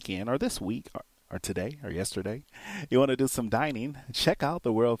this weekend or this week or today or yesterday, you want to do some dining, check out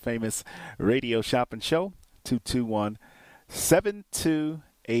the world famous radio shopping show,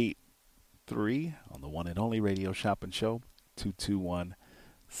 221-7283 on the one and only radio shopping show,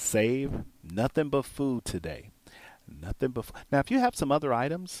 221-SAVE. Nothing but food today. Nothing but food. Now, if you have some other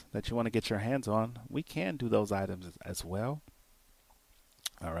items that you want to get your hands on, we can do those items as well.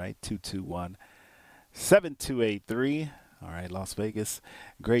 All right, 221-7283. All right, Las Vegas.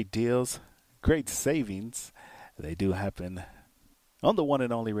 Great deals, great savings. They do happen on the one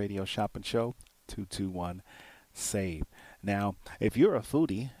and only radio shopping show, 221-SAVE. Now, if you're a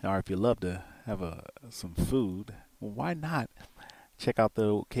foodie or if you love to have some food, well, why not check out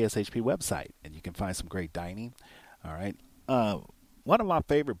the KSHP website, and you can find some great dining. All right. One of my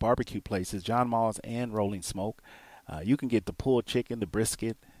favorite barbecue places, John Mall's and Rolling Smoke. You can get the pulled chicken, the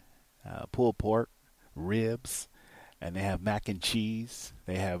brisket, pulled pork, ribs, and they have mac and cheese.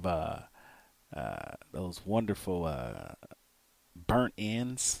 They have those wonderful burnt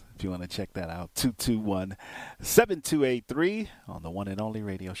ends, if you want to check that out. 221-7283 on the one and only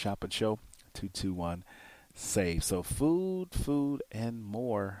radio shopping show, 221-SAVE. So food, and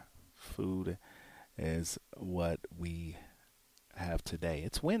more food is what we have today.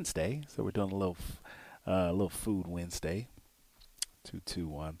 It's Wednesday, so we're doing a little Food Wednesday.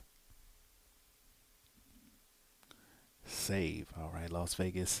 221-SAVE. All right, Las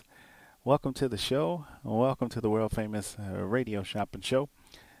Vegas. Welcome to the show. Welcome to the world famous radio shopping show.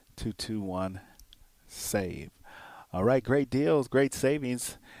 221-SAVE. All right, great deals, great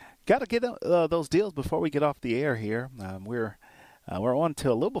savings. Got to get those deals before we get off the air here. We're on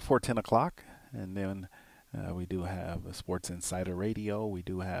till a little before 10 o'clock, and then we do have the Sports Insider Radio. We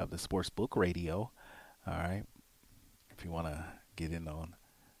do have the Sports Book Radio. All right, if you want to get in on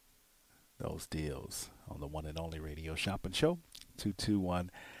those deals on the one and only radio shopping show,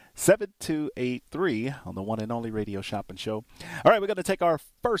 221-7283 on the one and only radio shopping show. All right, we're going to take our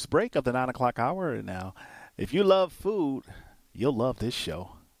first break of the 9 o'clock hour. Now, if you love food, you'll love this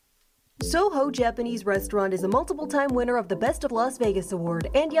show. Soho Japanese Restaurant is a multiple-time winner of the Best of Las Vegas Award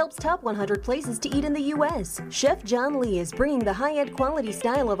and Yelp's Top 100 Places to Eat in the U.S. Chef John Lee is bringing the high-end quality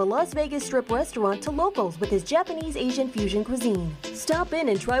style of a Las Vegas Strip restaurant to locals with his Japanese-Asian fusion cuisine. Stop in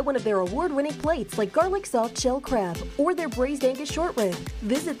and try one of their award-winning plates like garlic soft shell crab or their braised Angus short rib.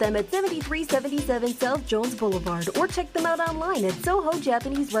 Visit them at 7377 South Jones Boulevard or check them out online at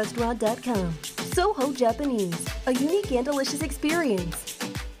SohoJapaneseRestaurant.com. Soho Japanese, a unique and delicious experience.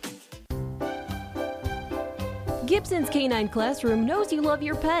 Gibson's Canine Classroom knows you love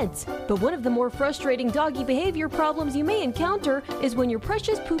your pets, but one of the more frustrating doggy behavior problems you may encounter is when your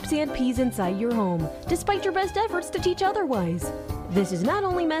precious poops and pees inside your home, despite your best efforts to teach otherwise. This is not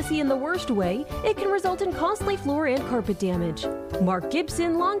only messy in the worst way, it can result in costly floor and carpet damage. Mark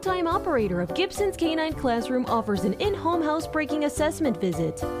Gibson, longtime operator of Gibson's Canine Classroom, offers an in-home housebreaking assessment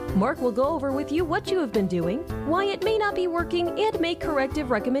visit. Mark will go over with you what you have been doing, why it may not be working, and make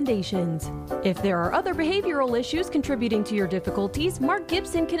corrective recommendations. If there are other behavioral issues contributing to your difficulties, Mark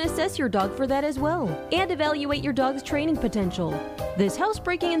Gibson can assess your dog for that as well, and evaluate your dog's training potential. This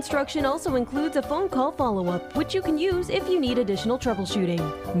housebreaking instruction also includes a phone call follow-up, which you can use if you need additional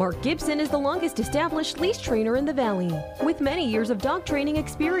troubleshooting. Mark Gibson is the longest established leash trainer in the Valley, with many years of dog training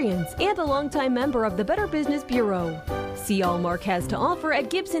experience and a longtime member of the Better Business Bureau. See all Mark has to offer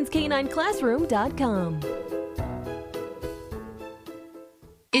at GibsonsCanineClassroom.com.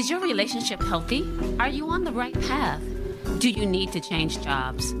 Is your relationship healthy? Are you on the right path? Do you need to change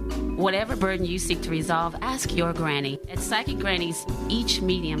jobs? Whatever burden you seek to resolve, ask your granny. At Psychic Grannies, each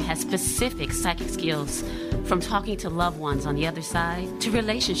medium has specific psychic skills, from talking to loved ones on the other side to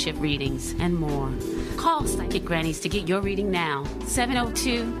relationship readings and more. Call Psychic Grannies to get your reading now,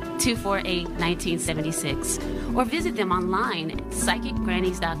 702-248-1976, or visit them online at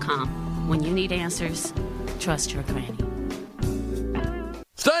psychicgrannies.com. When you need answers, trust your granny.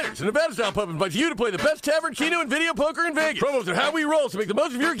 Steiner's, the Nevada Style Pub, invites you to play the best tavern, keno, and video poker in Vegas. Promos are how we roll, so make the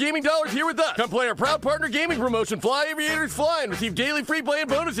most of your gaming dollars here with us. Come play our proud partner gaming promotion, Fly Aviators Fly, and receive daily free play and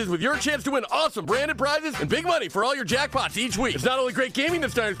bonuses with your chance to win awesome branded prizes and big money for all your jackpots each week. It's not only great gaming that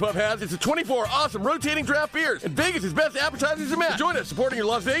Steiner's Pub has, it's a 24 awesome rotating draft beers and Vegas' best appetizers and match. Join us supporting your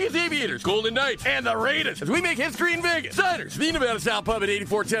Las Vegas Aviators, Golden Knights, and the Raiders as we make history in Vegas. Steiner's, the Nevada Style Pub at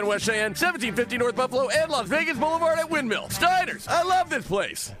 8410 West Cheyenne, 1750 North Buffalo, and Las Vegas Boulevard at Windmill. Steiner's, I love this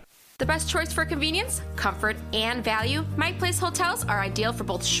place. The best choice for convenience, comfort, and value, My Place hotels are ideal for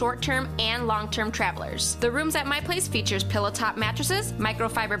both short-term and long-term travelers. The rooms at My Place features pillow-top mattresses,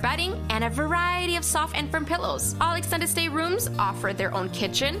 microfiber bedding, and a variety of soft and firm pillows. All extended stay rooms offer their own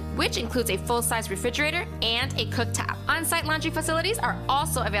kitchen, which includes a full-size refrigerator and a cooktop. On-site laundry facilities are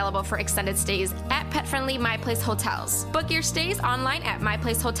also available for extended stays at pet-friendly My Place hotels. Book your stays online at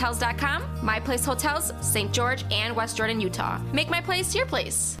myplacehotels.com. My Place Hotels, St. George and West Jordan, Utah. Make My Place your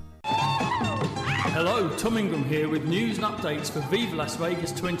place. Hello, Tom Ingram here with news and updates for Viva Las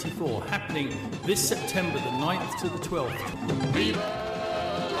Vegas 24, happening this September the 9th to the 12th. Viva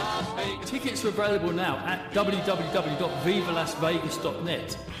Las Vegas! Tickets are available now at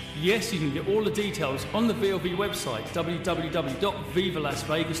www.vivalasvegas.net. Yes, you can get all the details on the VLV website,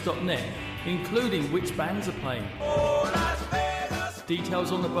 www.vivalasvegas.net, including which bands are playing.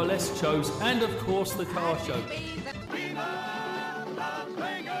 Details on the burlesque shows and, of course, the car show.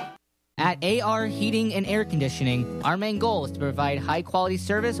 At AR Heating and Air Conditioning, our main goal is to provide high-quality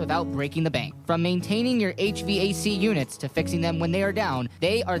service without breaking the bank. From maintaining your HVAC units to fixing them when they are down,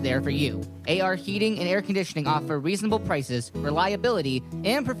 they are there for you. AR Heating and Air Conditioning offer reasonable prices, reliability,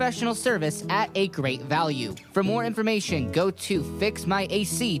 and professional service at a great value. For more information, go to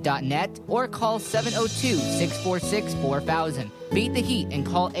fixmyac.net or call 702-646-4000. Beat the heat and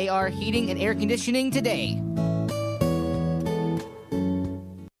call AR Heating and Air Conditioning today.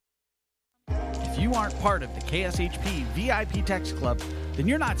 If you aren't part of the KSHP VIP Text Club, then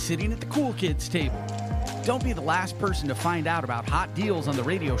you're not sitting at the cool kids table. Don't be the last person to find out about hot deals on the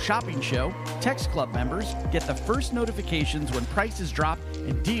radio shopping show. Text Club members get the first notifications when prices drop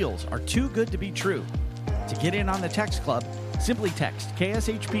and deals are too good to be true. To get in on the Text Club, simply text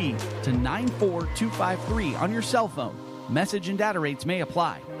KSHP to 94253 on your cell phone. Message and data rates may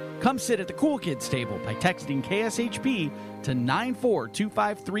apply. Come sit at the cool kids table by texting KSHP to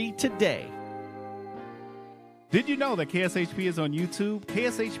 94253 today. Did you know that KSHP is on YouTube?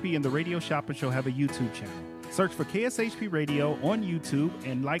 KSHP and the Radio Shopping Show have a YouTube channel. Search for KSHP Radio on YouTube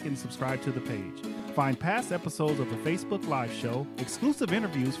and like and subscribe to the page. Find past episodes of the Facebook Live show, exclusive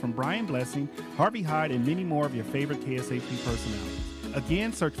interviews from Brian Blessing, Harvey Hyde, and many more of your favorite KSHP personalities.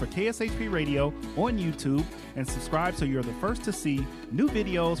 Again, search for KSHP Radio on YouTube and subscribe so you're the first to see new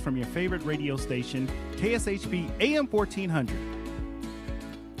videos from your favorite radio station, KSHP AM 1400.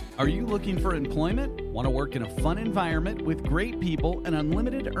 Are you looking for employment? Want to work in a fun environment with great people and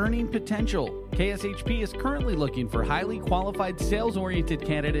unlimited earning potential? KSHP is currently looking for highly qualified sales-oriented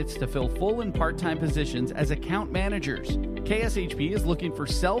candidates to fill full and part-time positions as account managers. KSHP is looking for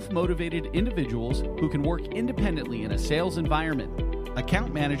self-motivated individuals who can work independently in a sales environment.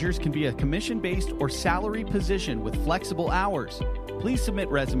 Account managers can be a commission-based or salary position with flexible hours. Please submit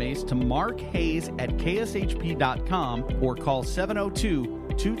resumes to Mark Hayes at kshp.com or call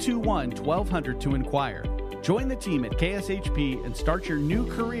 702-221-1200 to inquire. Join the team at KSHP and start your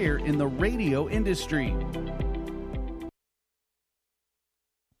new career in the radio industry.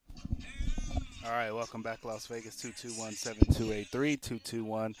 All right, welcome back, Las Vegas. 221-7283,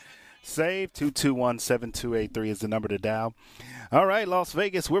 221-SAVE, 221-7283 is the number to dial. All right, Las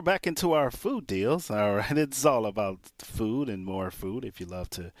Vegas, we're back into our food deals. All right, it's all about food and more food. If you love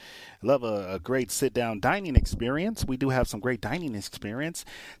a great sit-down dining experience, we do have some great dining experience.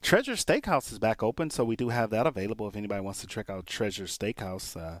 Treasure Steakhouse is back open, so we do have that available. If anybody wants to check out Treasure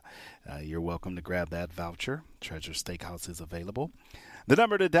Steakhouse, you're welcome to grab that voucher. Treasure Steakhouse is available. The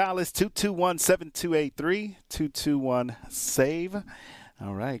number to dial is 221-7283, 221-SAVE.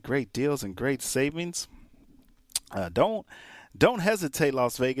 All right, great deals and great savings. Don't hesitate,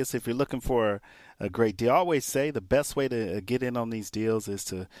 Las Vegas, if you're looking for a great deal. I always say the best way to get in on these deals is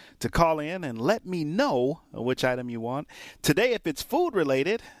to call in and let me know which item you want. Today, if it's food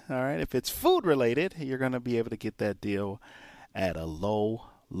related, all right, if it's food related, you're going to be able to get that deal at a low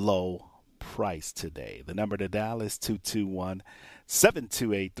price today. The number to dial is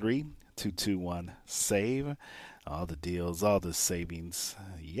 221-7283, 221-SAVE. All the deals, all the savings.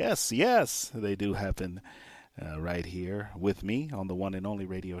 Yes, they do happen right here with me on the one and only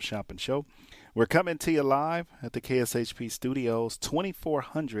Radio Shopping Show. We're coming to you live at the KSHP Studios,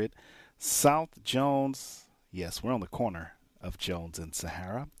 2400 South Jones. Yes, we're on the corner of Jones and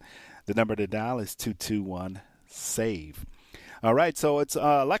Sahara. The number to dial is 221-SAVE. All right, so it's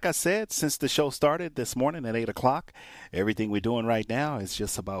like I said, since the show started this morning at 8 o'clock, everything we're doing right now is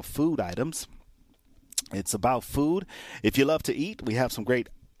just about food items. It's about food. If you love to eat, we have some great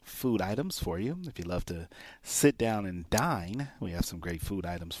food items for you. If you love to sit down and dine, we have some great food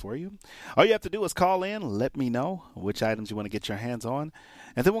items for you. All you have to do is call in, let me know which items you want to get your hands on,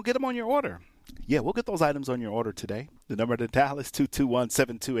 and then we'll get them on your order. Yeah, we'll get those items on your order today. The number to dial is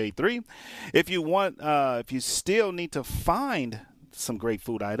 221-7283. If you still need to find some great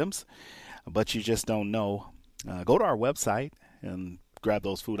food items, but you just don't know, go to our website and grab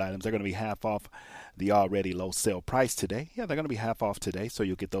those food items. They're going to be half off the already low sale price today. Yeah, they're going to be half off today, so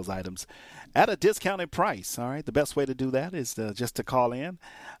you'll get those items at a discounted price. All right, the best way to do that is just to call in,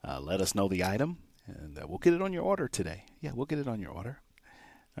 let us know the item, and we'll get it on your order today. Yeah, we'll get it on your order.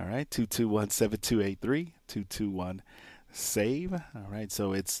 All right, 221-7283, 221-SAVE. All right,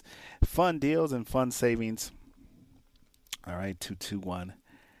 so it's fun deals and fun savings. All right,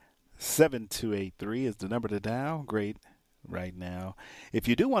 221-7283 is the number to dial. Great. Right now, if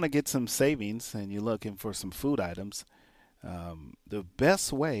you do want to get some savings and you're looking for some food items, the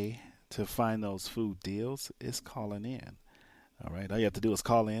best way to find those food deals is calling in. All right, all you have to do is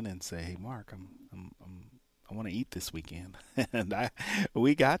call in and say, "Hey, Mark, I want to eat this weekend," and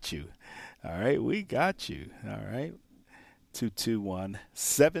we got you. All right, we got you. All right,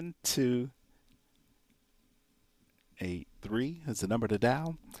 221-7283 is the number to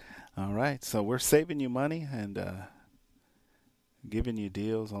dial. All right, so we're saving you money and giving you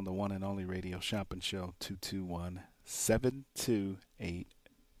deals on the one and only Radio Shopping Show,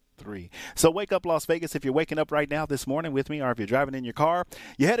 221-7283. So wake up, Las Vegas. If you're waking up right now this morning with me, or if you're driving in your car,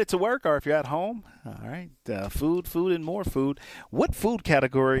 you headed to work, or if you're at home, all right, food, and more food. What food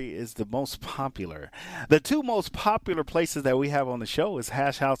category is the most popular? The two most popular places that we have on the show is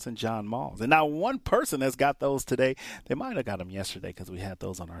Hash House and John Malls. And now one person has got those today. They might have got them yesterday because we had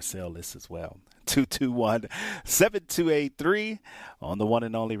those on our sale list as well. 221-7283 on the one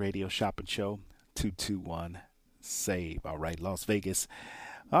and only Radio Shopping Show, 221-SAVE. All right, Las Vegas.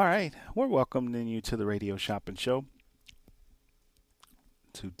 All right, we're welcoming you to the Radio Shopping Show,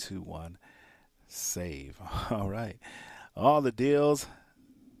 221-SAVE. All right, all the deals,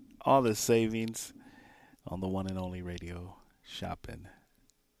 all the savings on the one and only Radio Shopping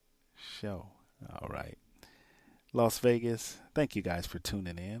Show. All right, Las Vegas, thank you guys for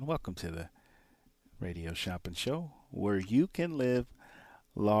tuning in. Welcome to the Radio Shopping Show, where you can live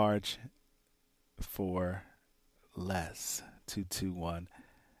large for less. 221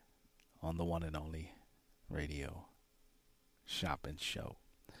 on the one and only Radio Shopping Show.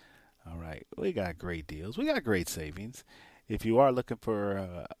 All right, we got great deals. We got great savings. If you are looking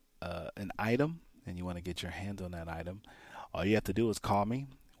for an item and you want to get your hands on that item, all you have to do is call me.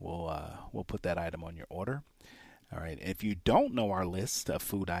 we'll put that item on your order. All right. If you don't know our list of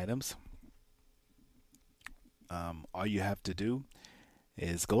food items, all you have to do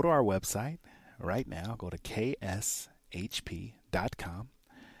is go to our website right now. Go to kshp.com.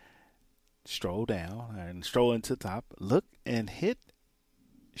 Stroll down and stroll into the top. Look and hit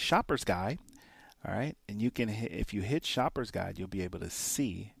Shopper's Guide. All right. And you can hit, if you hit Shopper's Guide, you'll be able to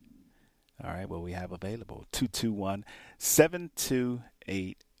see, all right, what we have available.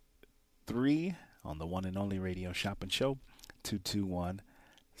 221-7283 on the one and only Radio Shopping Show.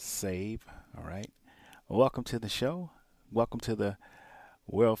 221-SAVE. All right. Welcome to the show. Welcome to the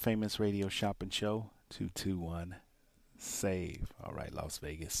world famous Radio Shopping Show. 221-SAVE. All right, Las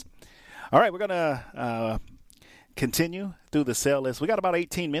Vegas. All right, we're going to continue through the sale list. We got about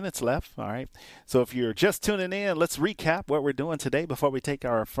 18 minutes left. All right. So if you're just tuning in, let's recap what we're doing today before we take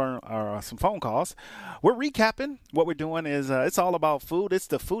some phone calls. We're recapping. What we're doing is it's all about food. It's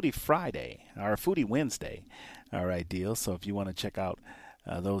the Foodie Friday or Foodie Wednesday. All right, deals. So if you want to check out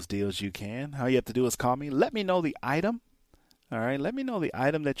those deals, you can. All you have to do is call me. Let me know the item. All right. Let me know the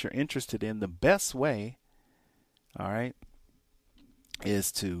item that you're interested in. The best way, all right,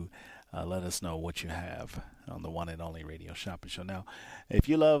 is to let us know what you have on the one and only Radio Shopping Show. Now, if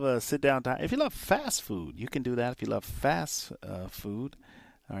you love sit-down time, if you love fast food, you can do that. If you love fast food,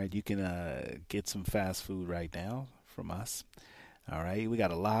 all right, you can get some fast food right now from us. All right, we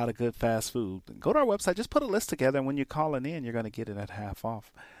got a lot of good fast food. Go to our website. Just put a list together, and when you're calling in, you're going to get it at half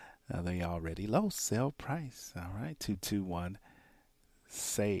off. The already low sale price. All right,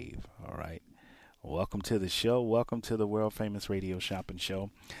 221-SAVE. All right. Welcome to the show. Welcome to the world famous Radio Shopping Show.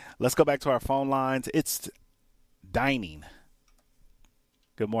 Let's go back to our phone lines. It's dining.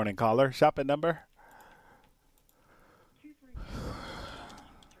 Good morning, caller. Shopping number?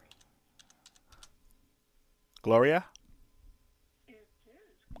 Gloria?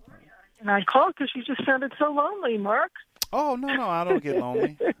 And I called because you just sounded so lonely, Mark. Oh, no, I don't get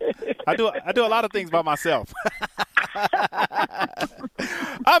lonely. I do a lot of things by myself.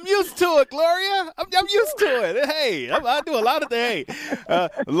 I'm used to it, Gloria. I'm used to it. Hey, I do a lot of things. Hey,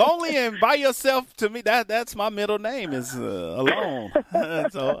 lonely and by yourself, to me, that's my middle name is alone.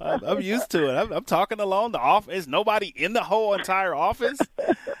 So I'm used to it. I'm talking alone. The office, there's nobody in the whole entire office.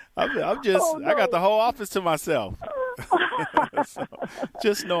 I'm just, oh, no. I got the whole office to myself. So,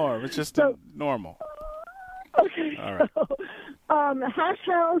 just norm. It's just normal. Okay. All right. So, Hash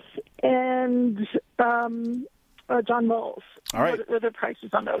House and John Moles. All right. What are the prices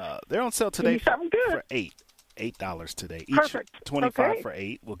on those? They're on sale today for $8 today. Each Perfect. $25 okay. for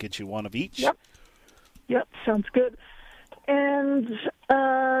 $8. We'll get you one of each. Yep. Sounds good. And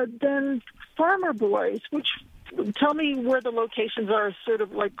then Farmer Boys, which tell me where the locations are, sort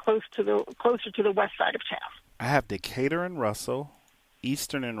of like closer to the west side of town. I have Decatur and Russell,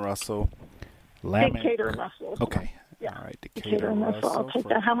 Eastern and Russell, Decatur and Russell. Okay. Yeah. All right. Decatur and Russell. I'll take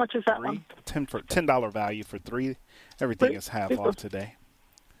that. How much is that one? $10 value for 3. Everything is half off today.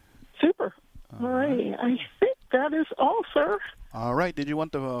 Super. All right. I think that is all, sir. All right. Did you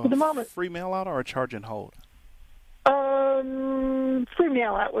want the free mail out or a charge and hold? Free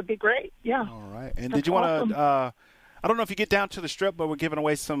mail out would be great. Yeah. All right. And did you want to? I don't know if you get down to the Strip, but we're giving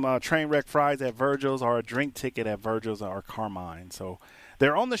away some train wreck fries at Virgil's or a drink ticket at Virgil's or Carmine. So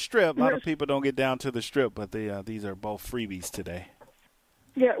they're on the Strip. A lot of people don't get down to the Strip, but these are both freebies today.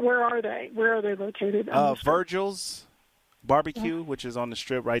 Yeah. Where are they? Where are they located? Virgil's Barbecue, which is on the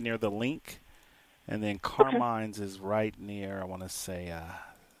Strip right near the Link. And then Carmine's is right near, I want to say,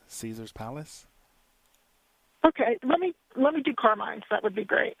 Caesar's Palace. Okay. Let me do Carmine's. That would be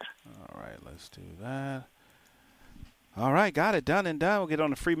great. All right. Let's do that. All right, got it. Done and done. We'll get on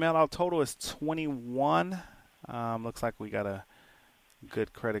the free mail out. Total is $21. Looks like we got a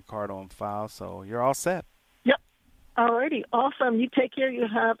good credit card on file, so you're all set. Yep. All righty. Awesome. You take care. You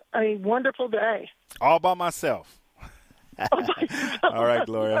have a wonderful day. All by myself. All right,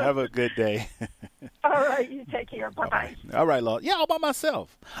 Gloria. Have a good day. All right. You take care. Bye-bye. All right, Lord. Yeah, all by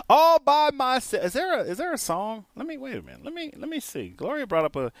myself. All by myself. Is there a song? Wait a minute. Let me see. Gloria brought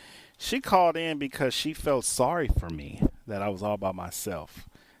up she called in because she felt sorry for me that I was all by myself.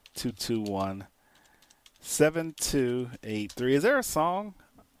 221-7283. Is there a song?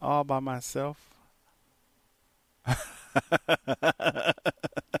 All by myself?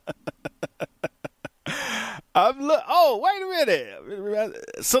 Oh, wait a minute.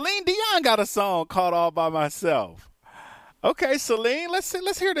 Celine Dion got a song called All by Myself. Okay, Celine, let's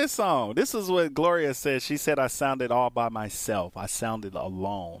hear this song. This is what Gloria said. She said I sounded all by myself. I sounded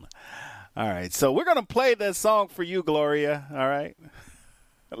alone. All right, so we're going to play that song for you, Gloria. All right.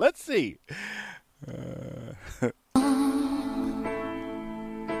 Let's see.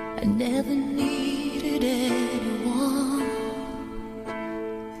 I never needed anyone,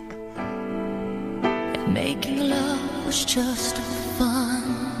 and making love was just fun.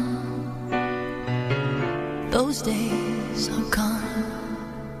 Those days are gone.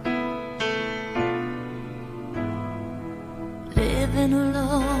 Living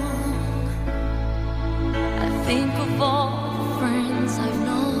alone, I think of all the friends I've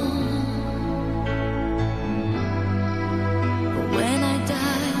known. But when I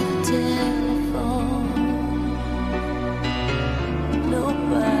dial the telephone,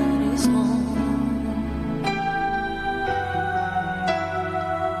 nobody's home.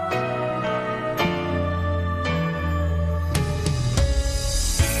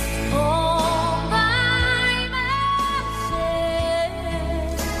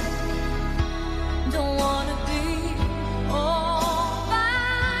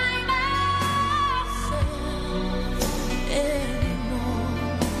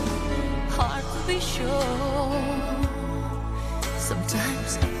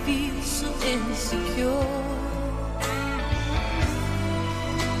 Sometimes I feel so insecure,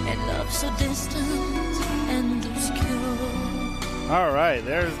 and love so distant and obscure. All right,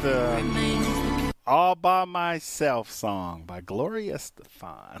 there's the All By Myself song by Gloria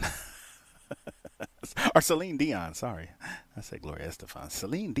Estefan. Or Celine Dion, sorry. I said Gloria Estefan.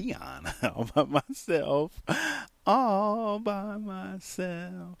 Celine Dion. All by myself. All by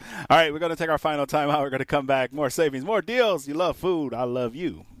myself. All right, we're going to take our final time out. We're going to come back. More savings, more deals. You love food. I love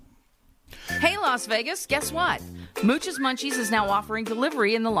you. Hey, Las Vegas, guess what? Mooch's Munchies is now offering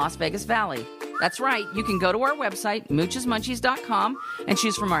delivery in the Las Vegas Valley. That's right. You can go to our website, moochesmunchies.com, and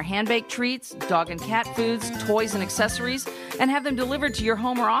choose from our hand-baked treats, dog and cat foods, toys, and accessories, and have them delivered to your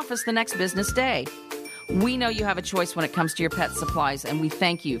home or office the next business day. We know you have a choice when it comes to your pet supplies, and we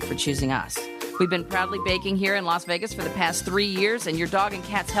thank you for choosing us. We've been proudly baking here in Las Vegas for the past 3 years, and your dog and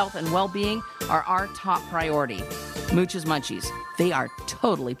cat's health and well-being are our top priority. Mooch's Munchies. They are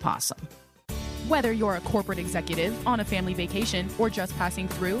totally possum. Whether you're a corporate executive, on a family vacation, or just passing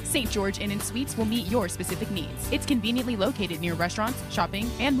through, St. George Inn & Suites will meet your specific needs. It's conveniently located near restaurants,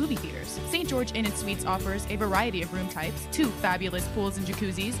 shopping, and movie theaters. St. George Inn & Suites offers a variety of room types, 2 fabulous pools and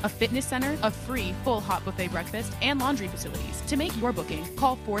jacuzzis, a fitness center, a free full hot buffet breakfast, and laundry facilities. To make your booking,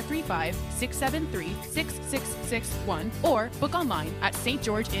 call 435-673-6661 or book online at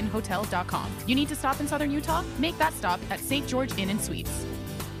stgeorgeinnhotel.com. You need to stop in Southern Utah? Make that stop at St. George Inn & Suites.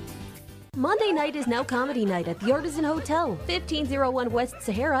 Monday night is now comedy night at the Artisan Hotel, 1501 West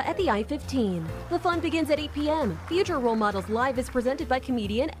Sahara at the I-15. The fun begins at 8 p.m. Future Role Models Live is presented by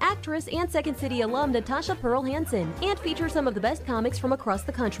comedian, actress, and Second City alum Natasha Pearl Hansen and features some of the best comics from across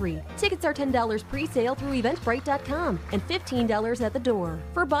the country. Tickets are $10 pre-sale through eventbrite.com and $15 at the door.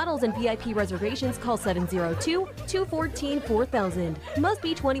 For bottles and VIP reservations, call 702-214-4000. Must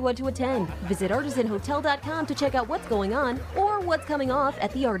be 21 to attend. Visit artisanhotel.com to check out what's going on or what's coming off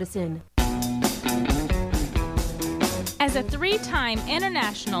at the Artisan. As a 3-time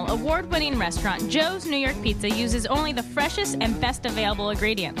international award-winning restaurant, Joe's New York Pizza uses only the freshest and best available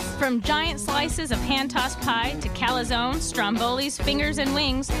ingredients. From giant slices of hand-tossed pie to calzone, strombolis, fingers, and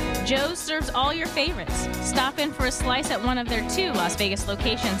wings, Joe's serves all your favorites. Stop in for a slice at one of their 2 Las Vegas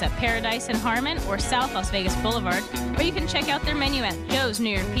locations at Paradise and Harmon or South Las Vegas Boulevard, or you can check out their menu at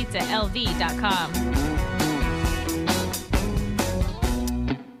joesnewyorkpizzalv.com.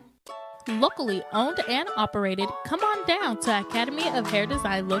 Locally owned and operated, come on down to Academy of Hair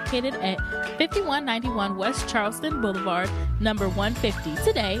Design located at 5191 West Charleston Boulevard, number 150,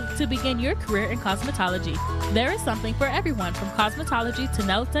 today to begin your career in cosmetology. There is something for everyone from cosmetology to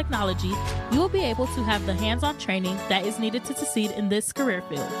nail technology. You will be able to have the hands-on training that is needed to succeed in this career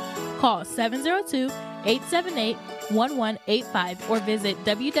field. Call 702-878-1185 or visit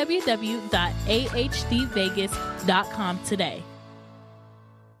www.ahdvegas.com today.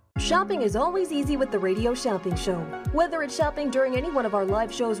 Shopping is always easy with the Radio Shopping Show. Whether it's shopping during any one of our live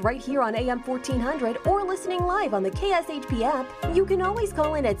shows right here on AM 1400 or listening live on the KSHP app, you can always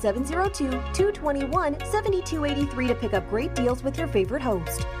call in at 702-221-7283 to pick up great deals with your favorite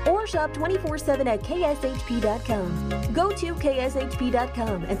host. Or shop 24/7 at kshp.com. Go to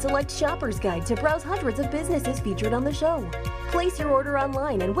kshp.com and select Shopper's Guide to browse hundreds of businesses featured on the show. Place your order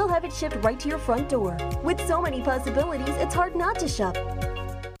online and we'll have it shipped right to your front door. With so many possibilities, it's hard not to shop.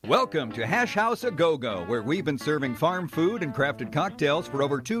 Welcome to Hash House A Go-Go, where we've been serving farm food and crafted cocktails for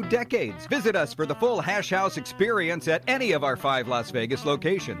over 2 decades. Visit us for the full Hash House experience at any of our 5 Las Vegas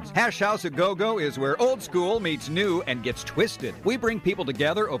locations. Hash House A Go-Go is where old school meets new and gets twisted. We bring people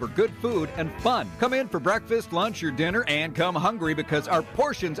together over good food and fun. Come in for breakfast, lunch, or dinner, and come hungry because our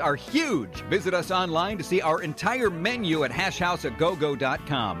portions are huge. Visit us online to see our entire menu at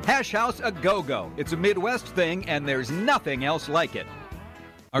hashhouseagogo.com. Hash House A Go-Go. It's a Midwest thing, and there's nothing else like it.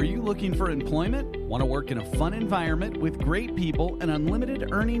 Are you looking for employment? Want to work in a fun environment with great people and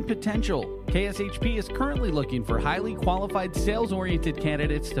unlimited earning potential? KSHP is currently looking for highly qualified sales-oriented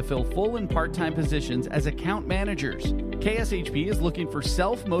candidates to fill full and part-time positions as account managers. KSHP is looking for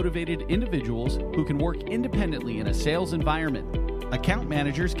self-motivated individuals who can work independently in a sales environment. Account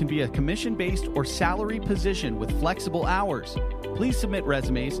managers can be a commission-based or salary position with flexible hours. Please submit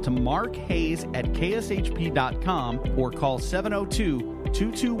resumes to Mark Hayes at kshp.com or call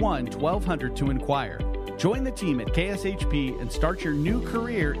 702-221-1200 to inquire. Join the team at KSHP and start your new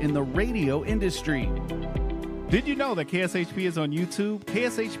career in the radio industry. Did you know that KSHP is on YouTube?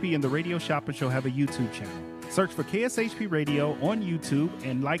 KSHP and the Radio Shopping Show have a YouTube channel. Search for KSHP Radio on YouTube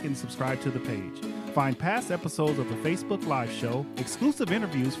and like and subscribe to the page. Find past episodes of the Facebook Live show, exclusive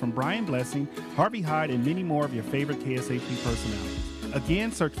interviews from Brian Blessing, Harvey Hyde, and many more of your favorite KSHP personalities.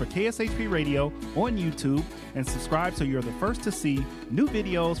 Again, search for KSHP Radio on YouTube and subscribe so you're the first to see new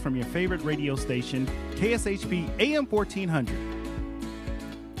videos from your favorite radio station, KSHP AM 1400.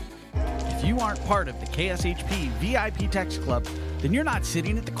 If you aren't part of the KSHP VIP Text Club, then you're not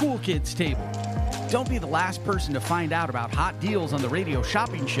sitting at the cool kids table. Don't be the last person to find out about hot deals on the Radio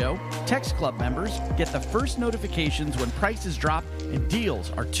Shopping Show. Text Club members get the first notifications when prices drop and deals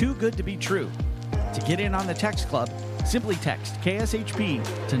are too good to be true. To get in on the Text Club, simply text KSHP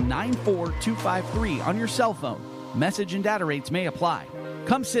to 94253 on your cell phone. Message and data rates may apply.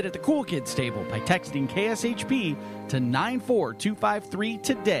 Come sit at the cool kids table by texting KSHP to 94253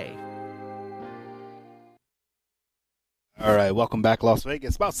 today. All right, welcome back, Las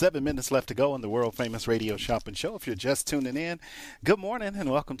Vegas. About 7 minutes left to go on the world-famous Radio Shopping Show. If you're just tuning in, good morning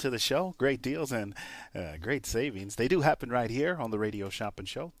and welcome to the show. Great deals and great savings. They do happen right here on the Radio Shopping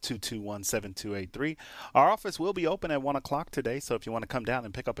Show, 221-7283. Our office will be open at 1 o'clock today, so if you want to come down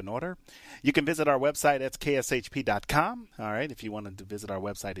and pick up an order, you can visit our website at kshp.com. All right, if you want to visit our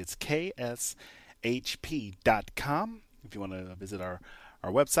website, it's kshp.com. If you want to visit our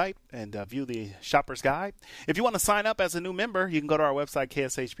website and view the shopper's guide. If you want to sign up as a new member, you can go to our website,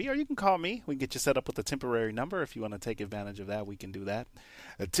 KSHP, or you can call me. We can get you set up with a temporary number. If you want to take advantage of that, we can do that.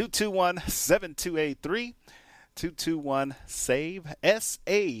 221-7283, 221-SAVE,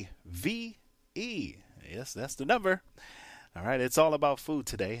 S-A-V-E. Yes, that's the number. All right, it's all about food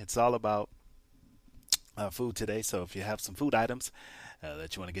today. It's all about food today. So if you have some food items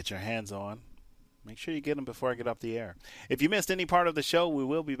that you want to get your hands on, make sure you get them before I get off the air. If you missed any part of the show, we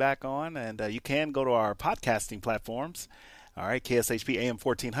will be back on, and you can go to our podcasting platforms. All right, KSHP AM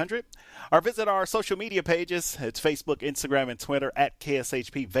 1400. Or visit our social media pages. It's Facebook, Instagram, and Twitter at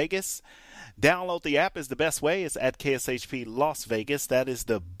KSHP Vegas. Download the app is the best way. It's at KSHP Las Vegas. That is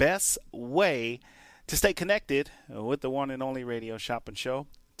the best way to stay connected with the one and only Radio Shopping Show,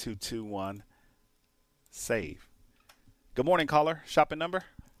 221-SAVE. Good morning, caller. Shopping number?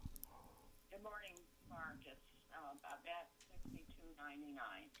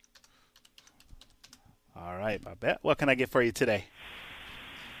 All right, Babette. What can I get for you today?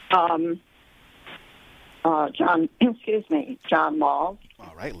 John Mall.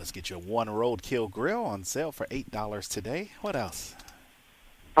 All right, let's get you a one roadkill grill on sale for $8 today. What else?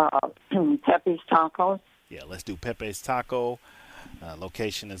 Pepe's Tacos. Yeah, let's do Pepe's Taco.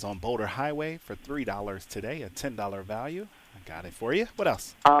 Location is on Boulder Highway for $3 today, a $10 value. I got it for you. What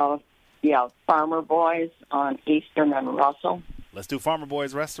else? Farmer Boys on Eastern and Russell. Let's do Farmer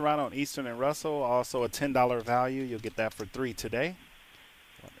Boys Restaurant on Eastern and Russell, also a $10 value. You'll get that for $3 today.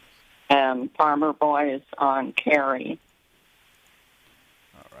 And Farmer Boys on Cary.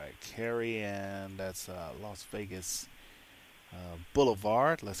 All right, Cary, and that's Las Vegas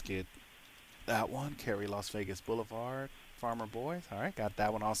Boulevard. Let's get that one, Cary, Las Vegas Boulevard, Farmer Boys. All right, got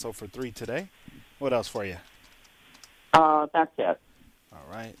that one also for $3 today. What else for you? That's it. All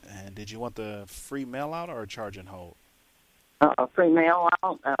right, and did you want the free mail out or a charge and hold? Free mail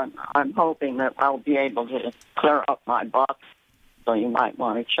out, and I'm hoping that I'll be able to clear up my bucks, so you might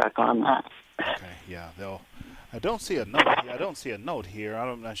want to check on that. Okay, yeah, I don't see a note. I don't see a note here.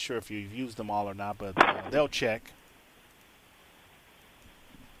 I'm not sure if you've used them all or not, but they'll check.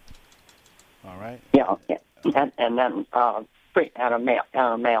 All right. Yeah, and then free at a mail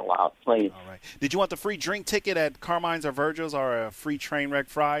out, please. All right. Did you want the free drink ticket at Carmine's or Virgil's, or a free train wreck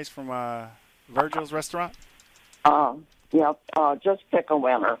fries from Virgil's restaurant? Yep. Just pick a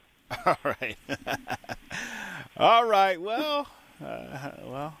winner. All right. All right. Well,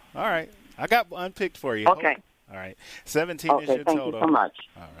 all right. I got one picked for you. Okay. All right. 17 is your total. Thank you so much.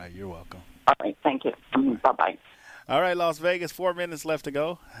 All right. You're welcome. All right. Thank you. Bye-bye. All right, Las Vegas, 4 minutes left to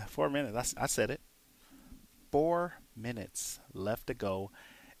go. 4 minutes. I said it. 4 minutes left to go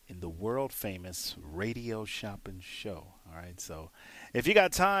in the world-famous Radio Shopping Show. All right. So if you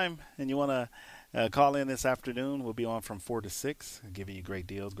got time and you want to call in this afternoon, we'll be on from 4 to 6, giving you great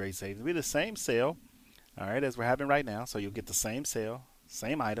deals, great savings. It'll be the same sale, all right, as we're having right now. So you'll get the same sale,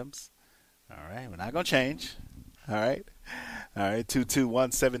 same items. All right. We're not going to change. All right. All right.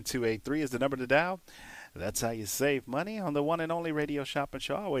 221-7283 is the number to dial. That's how you save money on the one and only Radio Shopping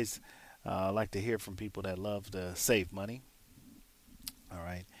Show. I always like to hear from people that love to save money. All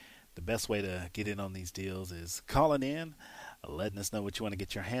right. The best way to get in on these deals is calling in, letting us know what you want to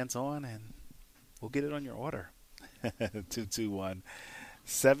get your hands on, and we'll get it on your order.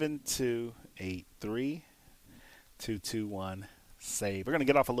 221-7283. 221-SAVE. We're going to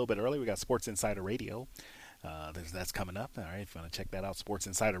get off a little bit early. We got Sports Insider Radio. That's coming up. All right, if you want to check that out, Sports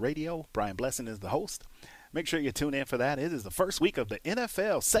Insider Radio. Brian Blessing is the host. Make sure you tune in for that. It is the first week of the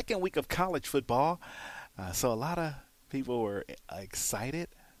NFL, second week of college football. So a lot of people were excited.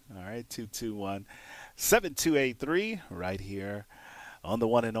 All right, 221-7283 right here on the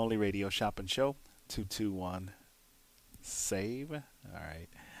one and only Radio Shopping Show. 221-SAVE. All right,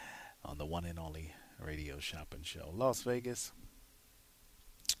 on the one and only Radio Shopping Show. Las Vegas,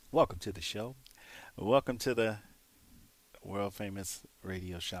 welcome to the show. Welcome to the world-famous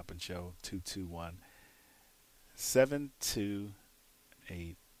Radio Shopping Show.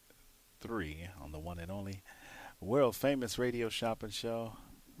 221-7283 on the one and only world-famous Radio Shopping Show.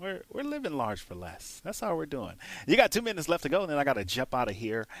 We're living large for less. That's how we're doing. You got 2 minutes left to go, and then I got to jump out of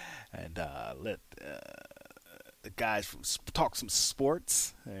here and let the guys talk some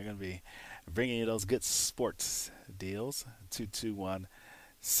sports. They're going to be bringing you those good sports deals.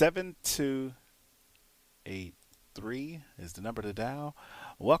 221-7283 is the number to dial.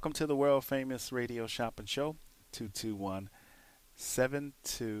 Welcome to the world famous Radio Shopping Show.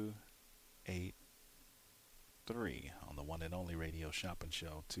 221-7283 on the one and only Radio Shopping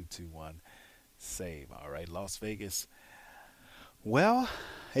Show. 221-SAVE. All right, Las Vegas. Well,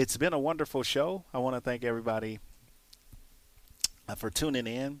 it's been a wonderful show. I want to thank everybody for tuning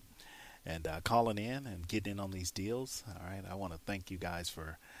in and calling in and getting in on these deals. All right, I want to thank you guys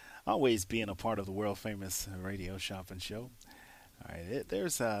for always being a part of the world famous Radio Shopping Show. All right,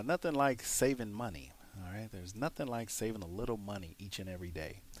 there's nothing like saving money. All right, there's nothing like saving a little money each and every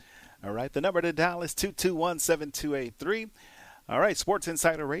day. All right, the number to dial is 221-7283. All right, Sports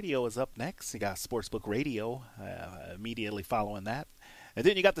Insider Radio is up next. You got Sportsbook Radio immediately following that. And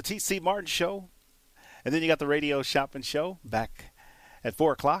then you got the T.C. Martin Show. And then you got the Radio Shopping Show back at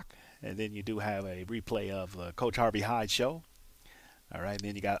 4 o'clock. And then you do have a replay of Coach Harvey Hyde Show. All right, and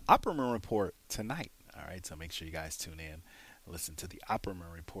then you got Opperman Report tonight. All right, so make sure you guys tune in. Listen to the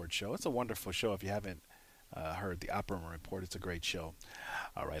Opperman Report show. It's a wonderful show. If you haven't heard the Opperman Report, it's a great show.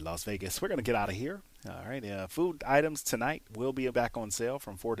 All right, Las Vegas, we're going to get out of here. All right, food items tonight will be back on sale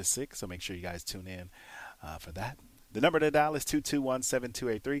from 4 to 6, so make sure you guys tune in for that. The number to dial is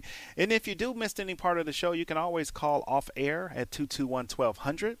 221-7283. And if you do miss any part of the show, you can always call off air at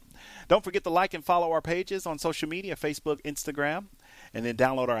 221-1200. Don't forget to like and follow our pages on social media, Facebook, Instagram, and then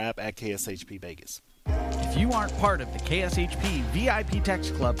download our app at KSHP Vegas. If you aren't part of the KSHP VIP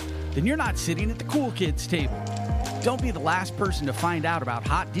Text Club, then you're not sitting at the cool kids table. Don't be the last person to find out about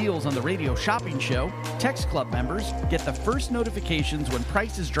hot deals on the Radio Shopping Show. Text Club members get the first notifications when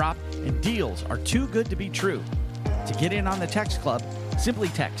prices drop and deals are too good to be true. To get in on the Text Club, simply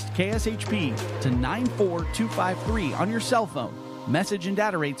text KSHP to 94253 on your cell phone. Message and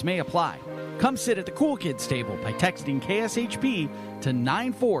data rates may apply. Come sit at the cool kids table by texting KSHP to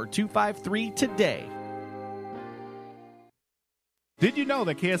 94253 today. Did you know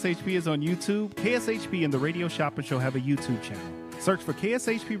that KSHP is on YouTube? KSHP and the Radio Shopping Show have a YouTube channel. Search for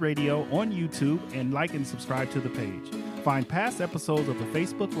KSHP Radio on YouTube and like and subscribe to the page. Find past episodes of the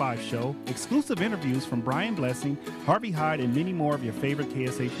Facebook Live show, exclusive interviews from Brian Blessing, Harvey Hyde, and many more of your favorite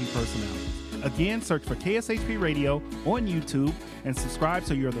KSHP personalities. Again, search for KSHP Radio on YouTube and subscribe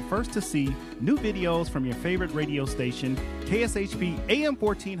so you're the first to see new videos from your favorite radio station, KSHP AM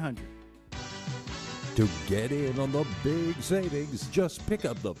 1400. To get in on the big savings, just pick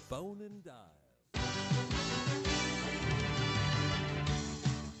up the phone and dial.